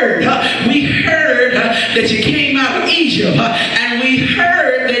sent word. We heard that you came out of Egypt. And we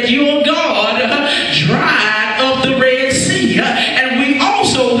heard that your God dried up the Red Sea. And we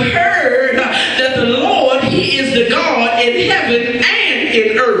also heard that the Lord, He is the God in heaven and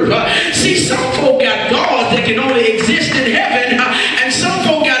in earth. See, some folk got gods that can only exist in heaven, and some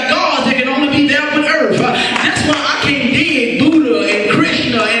folk got gods that can only be there on earth. That's why I can't dig Buddha and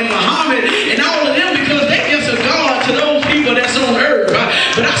Krishna and Muhammad and all of them, because they just a god to those people that's on earth.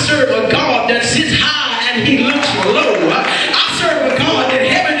 But I serve a God that sits high and He looks low. I serve a God that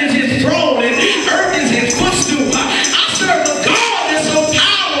heaven is His throne and earth is His footstool. I serve a God that's so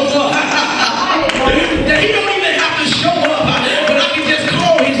powerful that He don't even have to show up, but I can just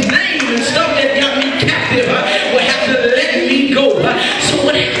call His name, and stuff that got me captive will have to let me go.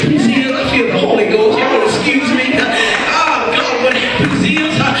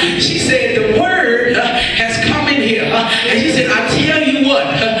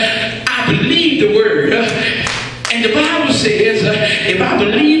 believe the word. And the Bible says, if I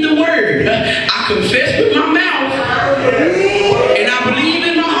believe the word, I confess with my mouth, and I believe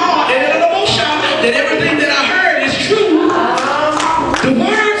in my heart that everything that I heard is true. The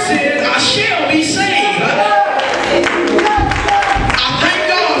word says I shall be saved. I thank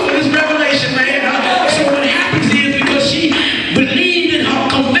God for this revelation, man. So what happens is, because she believed in her,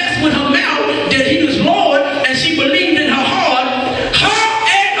 confessed with her mouth that he was Lord, and she believed in her heart, her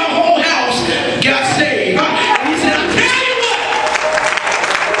and her whole house got saved. And he said, I tell you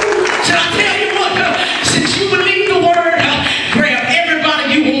what, since you believe the word, grab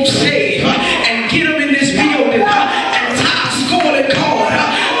everybody you want saved and get them in this building and tie a scarlet cord.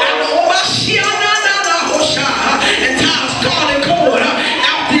 And tie a scarlet cord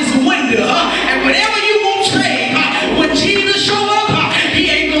out this window. And whatever you want saved, when Jesus show up, he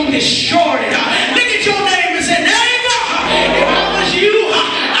ain't gonna destroy it. Look at your neighbor and say, neighbor, if I was you,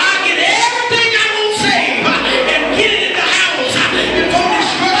 I'd get everything I want saved and get it in the house before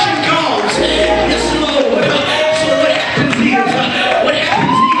destruction comes. Yes, Lord. So what happens is,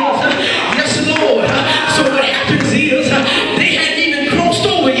 yes, Lord. So what happens is, they hadn't even crossed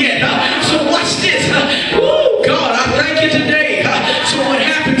over yet. So watch this. Woo, God, I thank you today. So what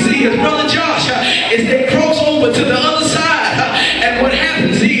happens is, Brother Josh, is they cross over to the other side. And what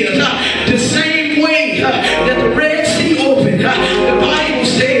happens is, the same way that the Red Sea opened, the Bible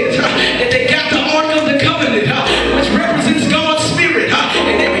says that they got the Ark of the Covenant, which represents God's Spirit,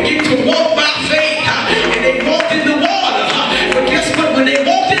 and they begin to walk by faith, and they walked in the water. But guess what? When they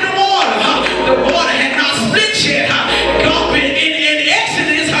walked in the water had not split yet. God, in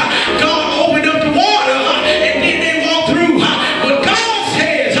Exodus, God opened up the water, and then they walked through. But God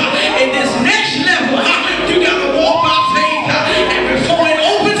says, in this next level, you got to walk by faith, and before it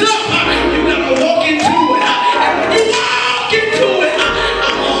opens up, you got to walk into it. And when you walk into it, I'm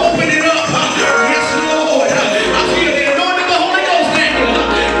going to open it up. Yes, Lord. I feel the anointing of the Holy Ghost, Daniel.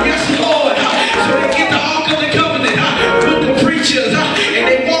 Yes, Lord. So they get the Ark of the Covenant with the preachers, and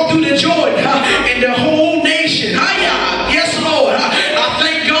they walk through the Jordan, and the whole nation. Yes, Lord. I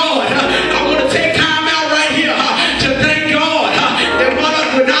thank God. I want to take time out right here to thank God that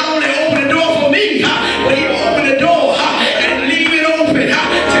would not only open the door for me, but he'll open the door and leave it open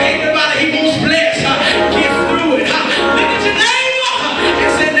to everybody he wants blessed. Get through it. Look at your neighbor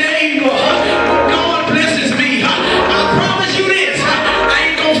and say, neighbor, when God blesses me, I promise you this,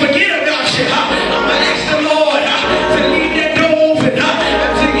 I ain't going to forget about you. I'm going to ask the Lord to leave that door open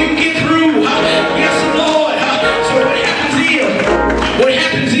until you get through. Yes, Lord. So what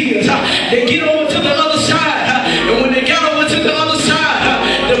happens is, they get over to the other side, and when they got over to the other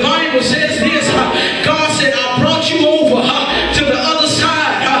side, the Bible says this, God said, I brought you over to the other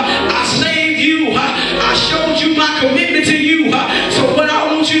side, I saved you, I showed you my commitment to you. So what I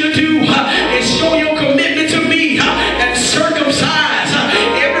want you to do is show your commitment to me and circumcise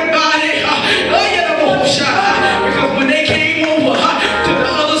everybody. Because when they came over to the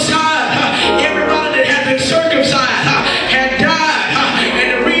other side, everybody that had been circumcised had died.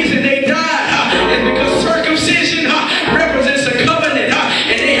 And the reason they died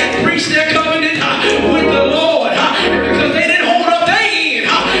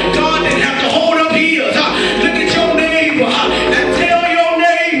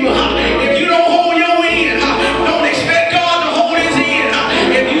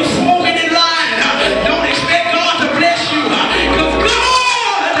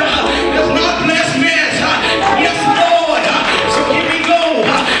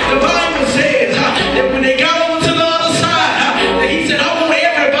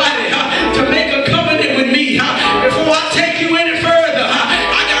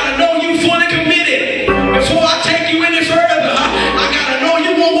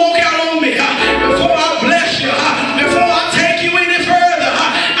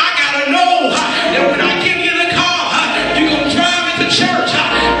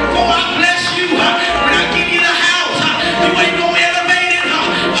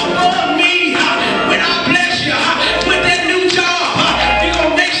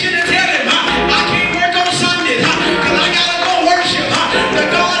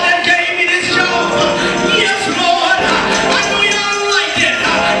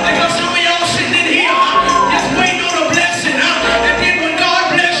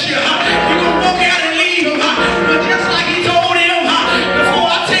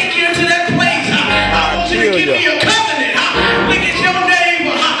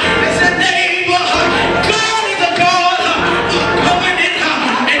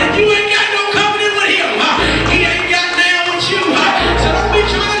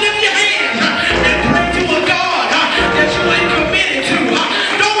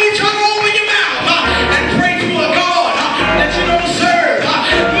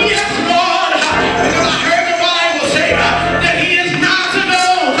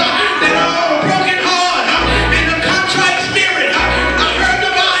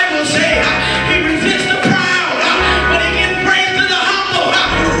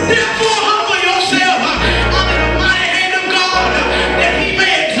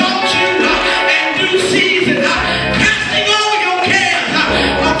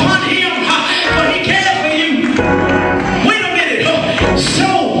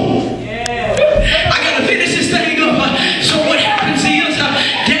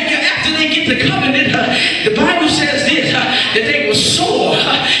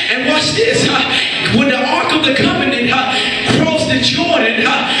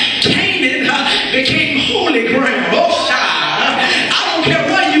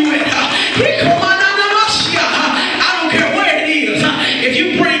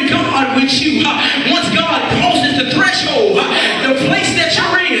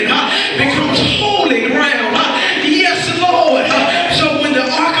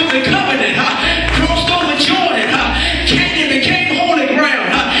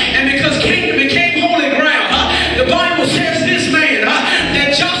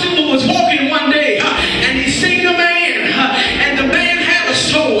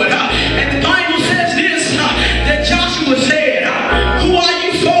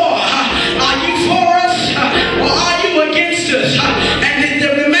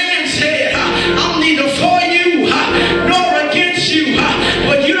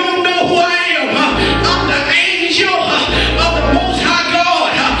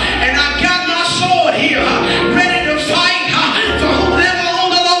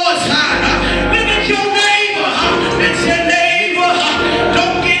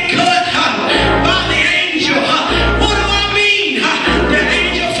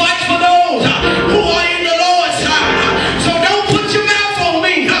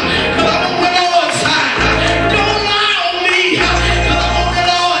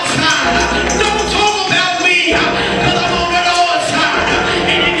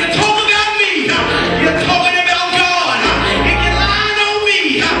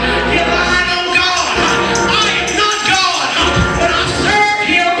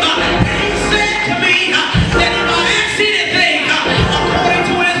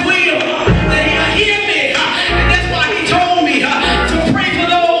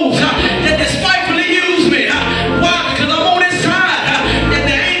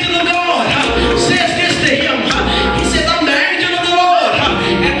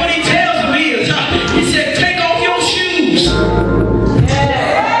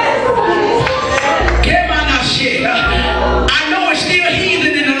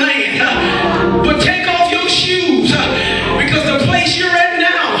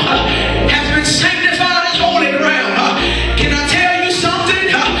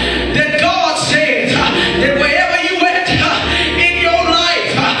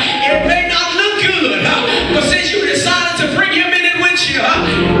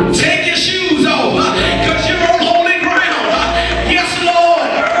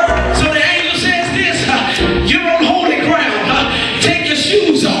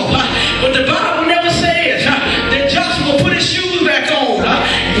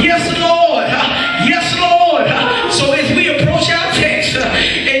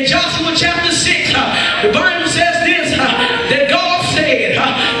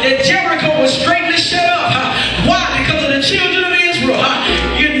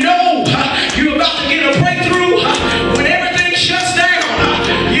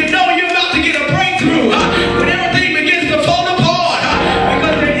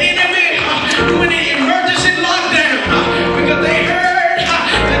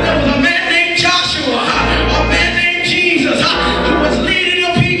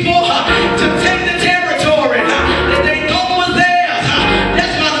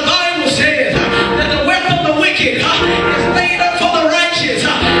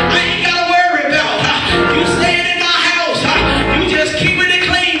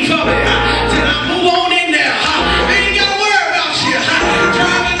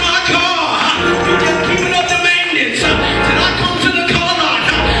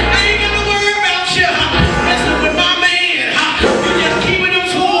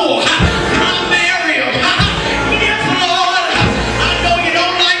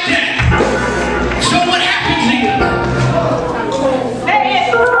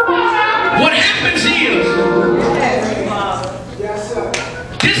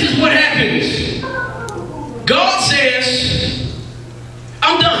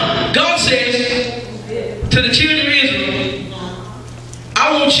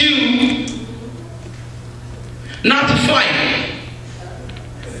want you not to fight,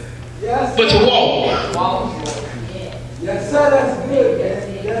 but to walk. Yes, sir, that's good.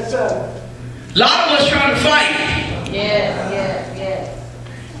 Yes, sir. A lot of us try to fight.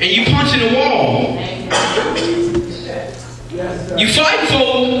 And you punch in the wall. Yes, sir. You fight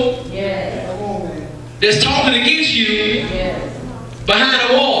folk Come on, man. that's talking against you behind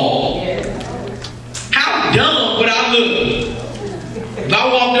the wall. How dumb would I look if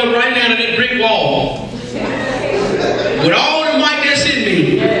I walked up right now to that brick wall with all the might that's in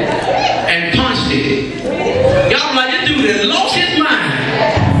me and punched it? Y'all like, this dude has lost his mind.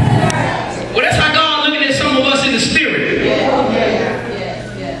 Well, that's how God looking at some of us in the spirit.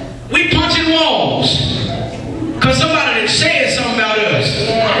 We punching walls because somebody that said something about us.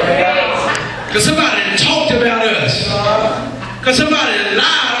 Because somebody that talked about us. Because somebody that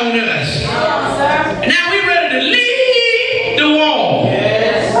lied on us. And now we ready to leave the wall.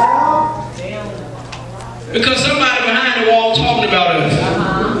 Because somebody behind the wall talking about us.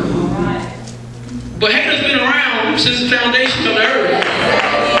 But haters been around since the foundation of the earth.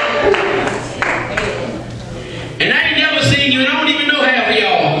 And I ain't never seen you, and I don't even know half of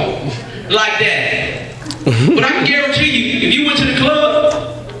y'all like that. But I can guarantee you, if you went to the club,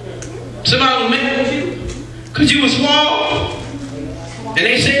 somebody was mad at you because you was small, and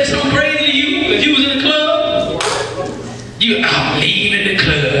they said something crazy to you because you was in the club. I'm leaving the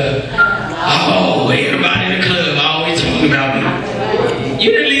club. Oh, everybody in the club always talking about me. You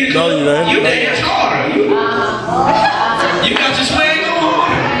didn't leave the club. No, you ain't. You dance harder. You got your swag on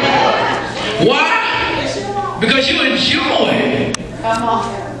harder. Why? Because you enjoy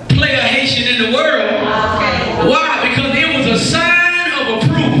player Haitian in the world. Why? Because it was a sign of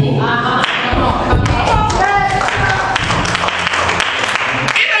approval.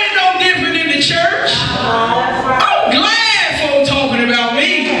 It ain't no different in the church. I'm glad folks talking about me.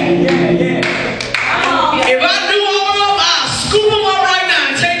 If I knew all of them, I'd scoop them up right now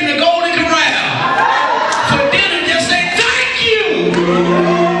and take them to Golden Corral for dinner and just say thank you.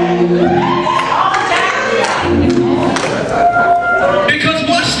 Because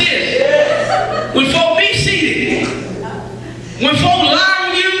watch this. When folk be seated, when folk lie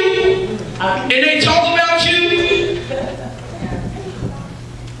on you and they talk about you,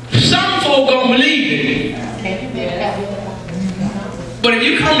 some folk gonna believe it. But if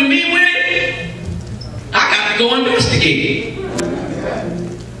you come to me with it, I got to go investigate.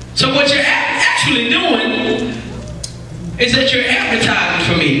 So what you're actually doing is that you're advertising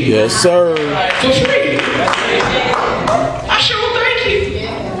for me. Yes, sir. For free. I sure thank you.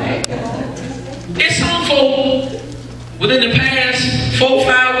 It's some folk within the past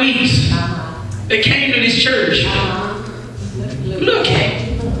 4-5 weeks that came to this church. Look,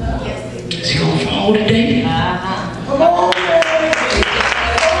 is he gonna fall today? Folk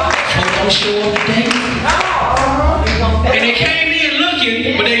don't show up today. And they came in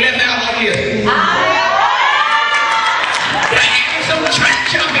looking, but they left out like this. There's some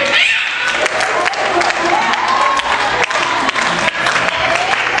trash up in there.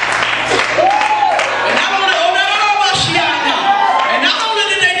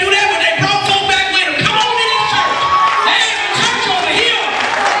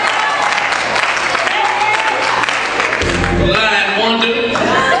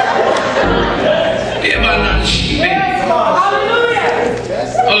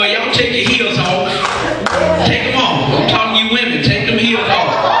 Y'all take your heels off. Take them off. I'm talking to you women. Take them heels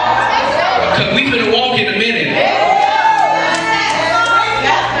off. Because we finna walk in a minute.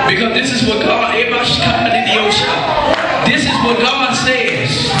 Because this is what God, everybody's coming in the ocean. This is what God says.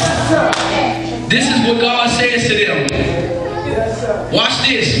 This is what God says to them. Watch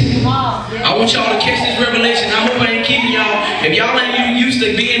this. I want y'all to catch this revelation. I hope I ain't keeping y'all. If y'all ain't used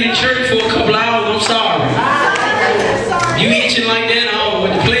to being in church for a couple hours, I'm sorry. You itching like that,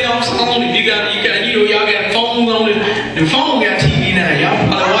 with the playoffs on, if you got, you know, y'all got phones on the phone got TV now. Y'all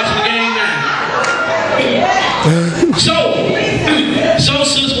probably watching the game now. So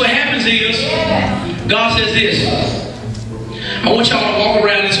sis, what happens is, God says this. I want y'all to walk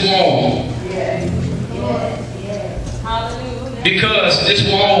around this wall. Because this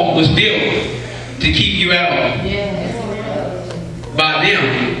wall was built to keep you out by them.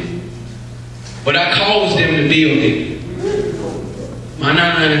 But I caused them to build it.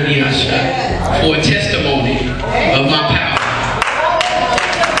 For a testimony of my power.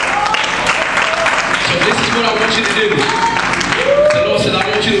 So this is what I want you to do. The Lord says, I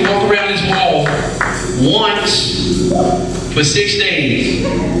want you to walk around this wall once for 6 days.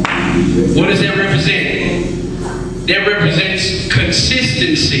 What does that represent? That represents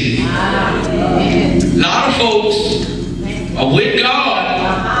consistency. A lot of folks are with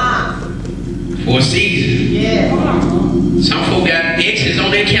God, a season. Some folk got X's on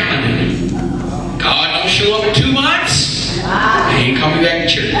their calendar. God don't show up in 2 months, they ain't coming back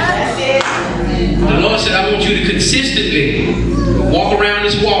to church. The Lord said, I want you to consistently walk around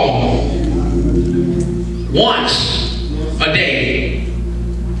this wall once a day.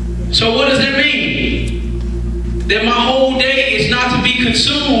 So what does that mean? That my whole day is not to be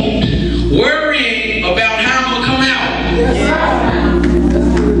consumed worrying about how I'm going to come out.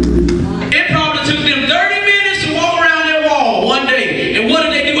 It probably took them 30 minutes to walk around that wall one day. And what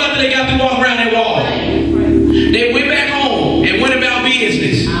did they do after they got to walk around that wall? They went back home and went about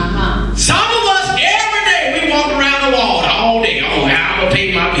business. Some of us, every day, we walk around the wall all day. Oh, how I'm going to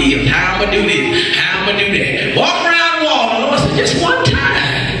pay my bills. How I'm going to do this. How I'm going to do that. Walk around the wall. The Lord said, just one time.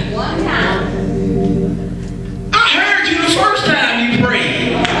 I heard you the first time you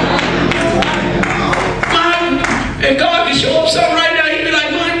prayed. If God can show up something right now, he'd be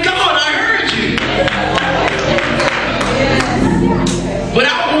like, my God, I heard you. But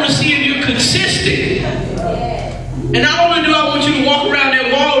I want to see if you're consistent. And not only do I want you to walk around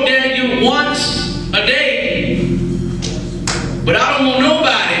that wall, Daniel, once a day, but I don't want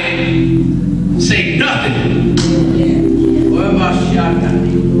nobody say nothing.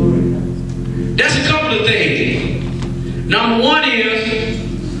 That's a couple of things. Number one is,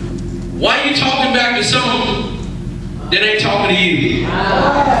 why are you talking back to someone that ain't talking to you?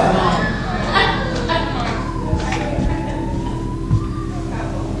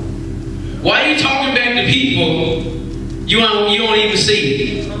 Why are you talking back to people you don't even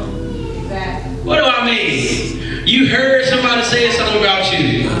see? What do I mean? You heard somebody say something about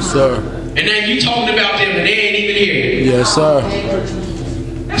you. Yes, sir. And now you talking about them and they ain't even here. Yes, sir.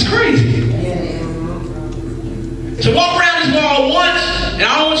 That's crazy. So walk around this wall once, and I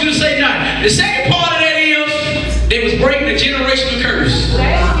don't want you to say nothing. The second part of that is, they was breaking the generational curse.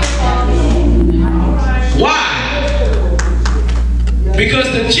 Why?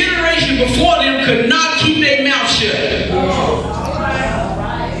 Because the generation before them could not keep their mouth shut.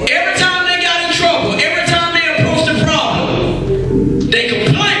 Every time they got in trouble, every time they approached a problem, they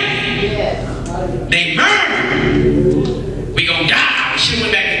complained. They murmured. We gonna die. We should have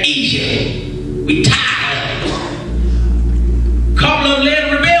went back to Egypt. We tired. Couple of them led a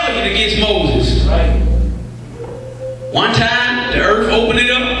rebellion against Moses. One time, the earth opened it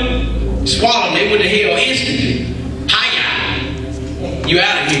up, swallowed them. They went to hell instantly. Hiya. You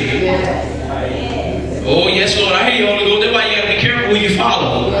out of here. Oh, yes, Lord. I hear you, Holy Ghost. That's why you got to be careful who you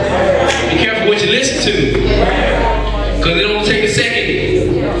follow. Be careful what you listen to. Because it don't take a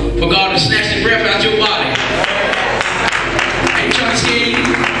second for God to snatch the breath out your body. I ain't trying to scare you.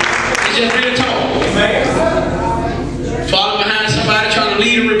 It's just real talk. Following behind somebody trying to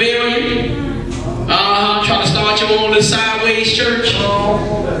lead a rebellion. Trying to start your own little sideways church.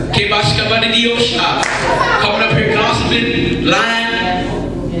 Coming up here gossiping, lying.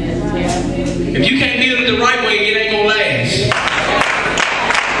 If you can't build it the right way, it ain't gonna last.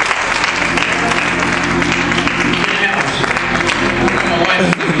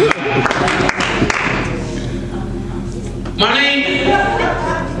 My name,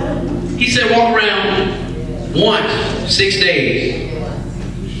 he said walk around once, 6 days.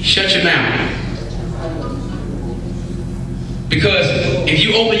 Shut your mouth. Because if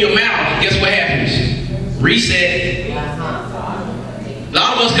you open your mouth, guess what happens? Reset. A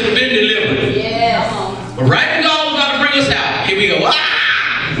lot of us could have been delivered. But right when God was about to bring us out, here we go.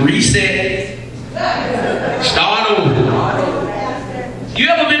 Reset. Start over. You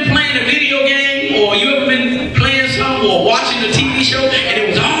ever been playing a video game, or you ever been playing something, or watching a TV show, and it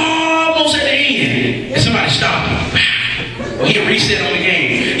was almost at the end, and somebody stopped you? Or hit reset on the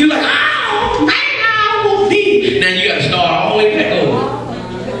game. You're like, oh, now you got to start all the way back over.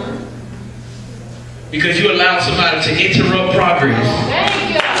 Because you allowed somebody to interrupt progress.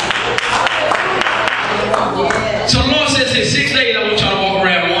 So the Lord says in 6 days, I want y'all to walk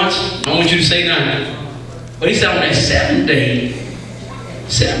around once. I want you to say nothing. But he said on that 7th day,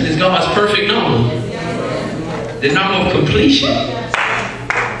 7 is God's perfect number. The number of completion.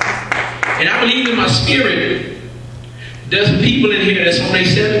 And I believe in my spirit, there's some people in here that's on their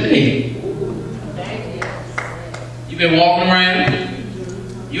 7th day. You've been walking around.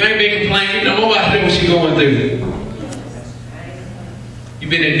 You ain't been complaining. Don't nobody know what you're going through.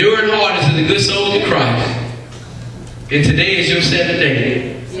 You've been enduring hardness as a good soldier of Christ. And today is your 7th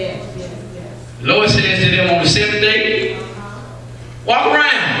day. The Lord says to them on the 7th day, walk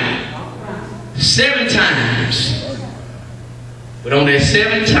around 7 times. But on that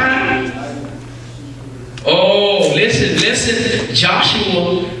 7th time, oh, listen,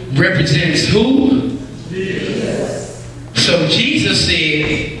 Joshua represents who? Jesus. So Jesus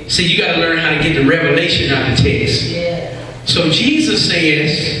said, see, you got to learn how to get the revelation out of the text. So Jesus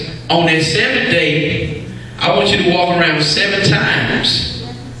says, on that 7th day, I want you to walk around 7 times.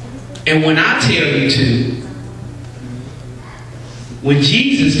 And when I tell you to, when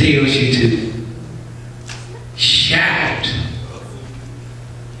Jesus tells you to, shout.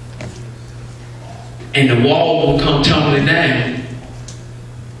 And the wall will come tumbling down.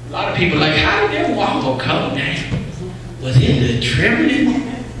 A lot of people are like, how did that wall go come down? Was it the trembling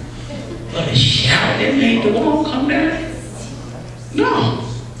or the shout that made the wall come down? No.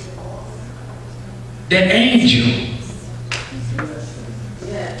 That angel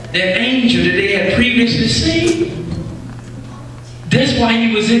that they had previously seen, that's why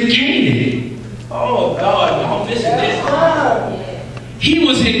he was in Canaan. Oh, God, don't listen to this. He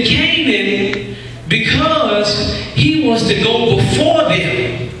was in Canaan because he was to go before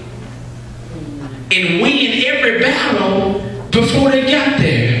them and win every battle before they got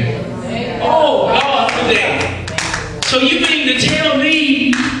there. Oh, God, today. So you mean to tell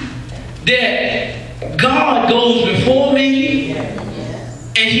me that God goes before me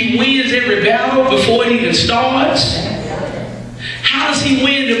and he wins every battle before it even starts? How does he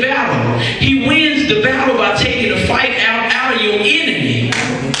win the battle? He wins the battle by taking the fight out of your enemy.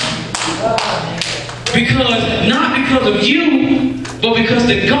 Not because of you, but because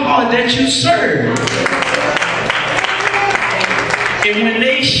the God that you serve. And when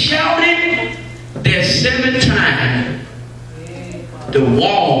they shouted their 7th time, the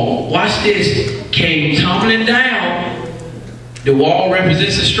wall, watch this, came tumbling down. The wall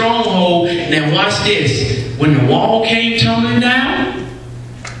represents a stronghold. Now watch this. When the wall came tumbling down,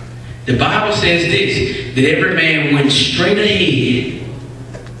 the Bible says this, that every man went straight ahead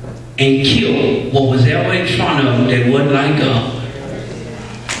and killed what was ever in front of him that wasn't like God.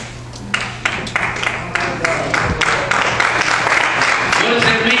 What does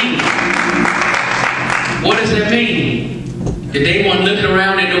that mean? What does that mean? That they weren't looking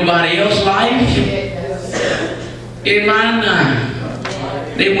around at nobody else's life? In my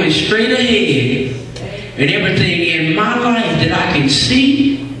life, they went straight ahead, and everything in my life that I can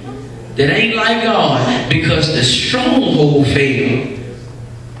see that ain't like God, because the stronghold failed,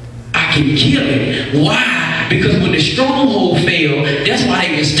 I can kill it. Why? Because when the stronghold failed, that's why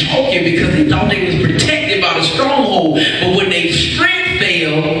they was talking, because they thought they was protected by the stronghold. But when their strength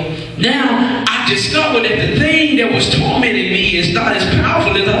failed, now I discovered that the thing that was tormenting me is not as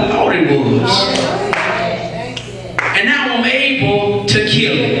powerful as I thought it was. And now I'm able to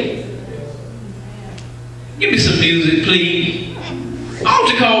kill it. Give me some music, please.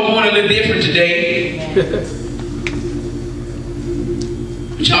 Altar call going a little different today. I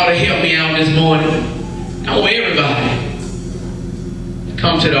want y'all to help me out this morning. I want everybody to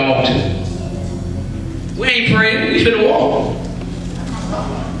come to the altar. We ain't praying, we finna walk.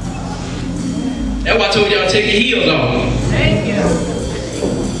 That's why I told y'all to take your heels off. Thank you.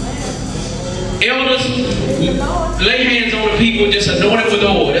 Elders, lay hands on the people, just anoint them with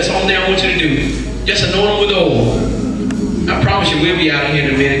oil. That's the only thing I want you to do. Just anoint them with oil. I promise you we'll be out of here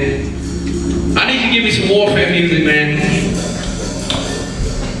in a minute. I need you to give me some warfare music, man.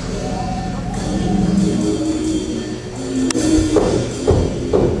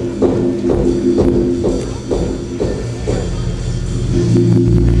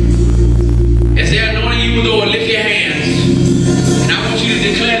 As they're anointing you with oil, lift your hands. And I want you to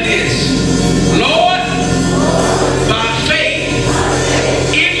declare this. Lord, by faith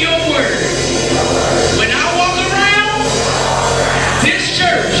in your word, when I walk around this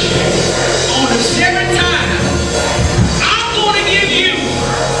church on the 7th time, I'm going to give you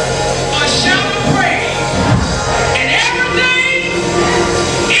a shout of praise. And everything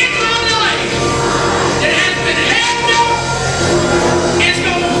in my life that has been held up is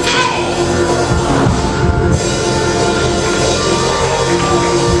going to fall.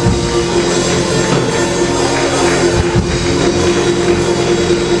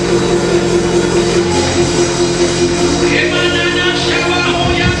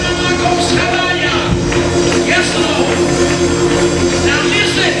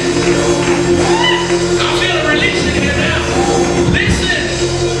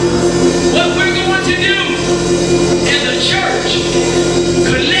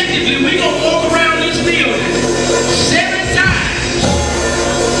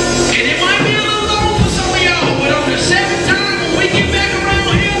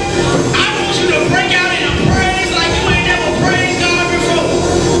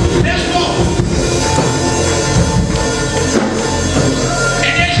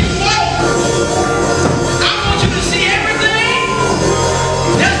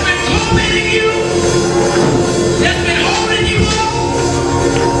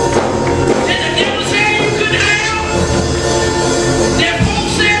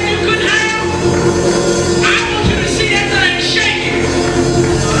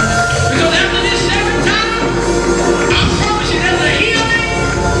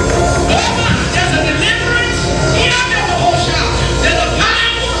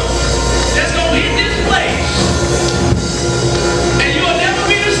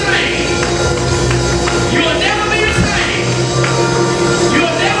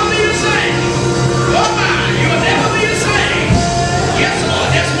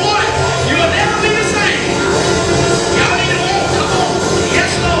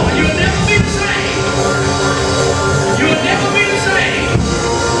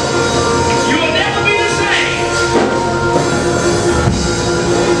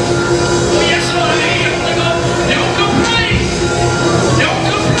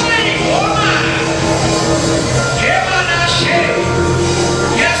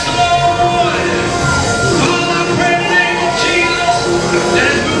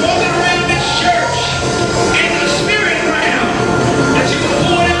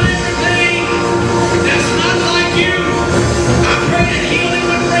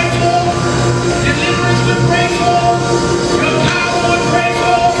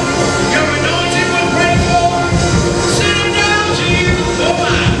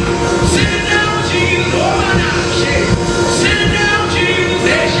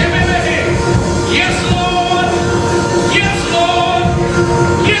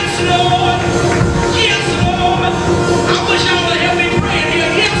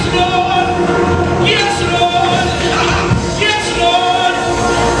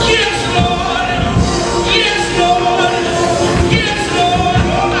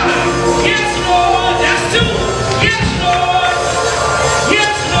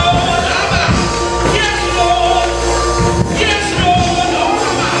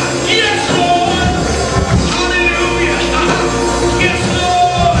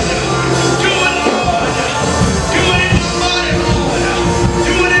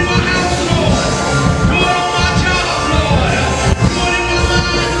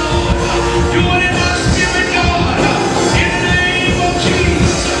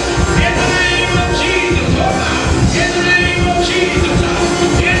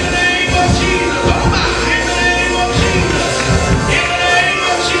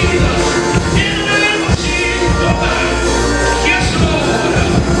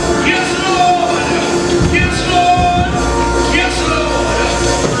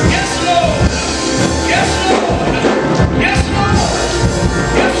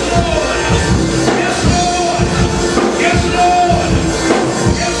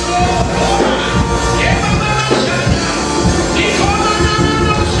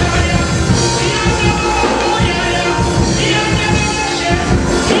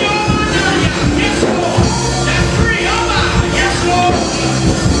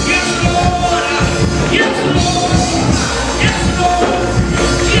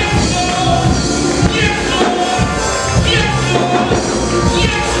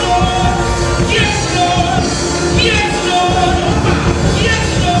 Lord.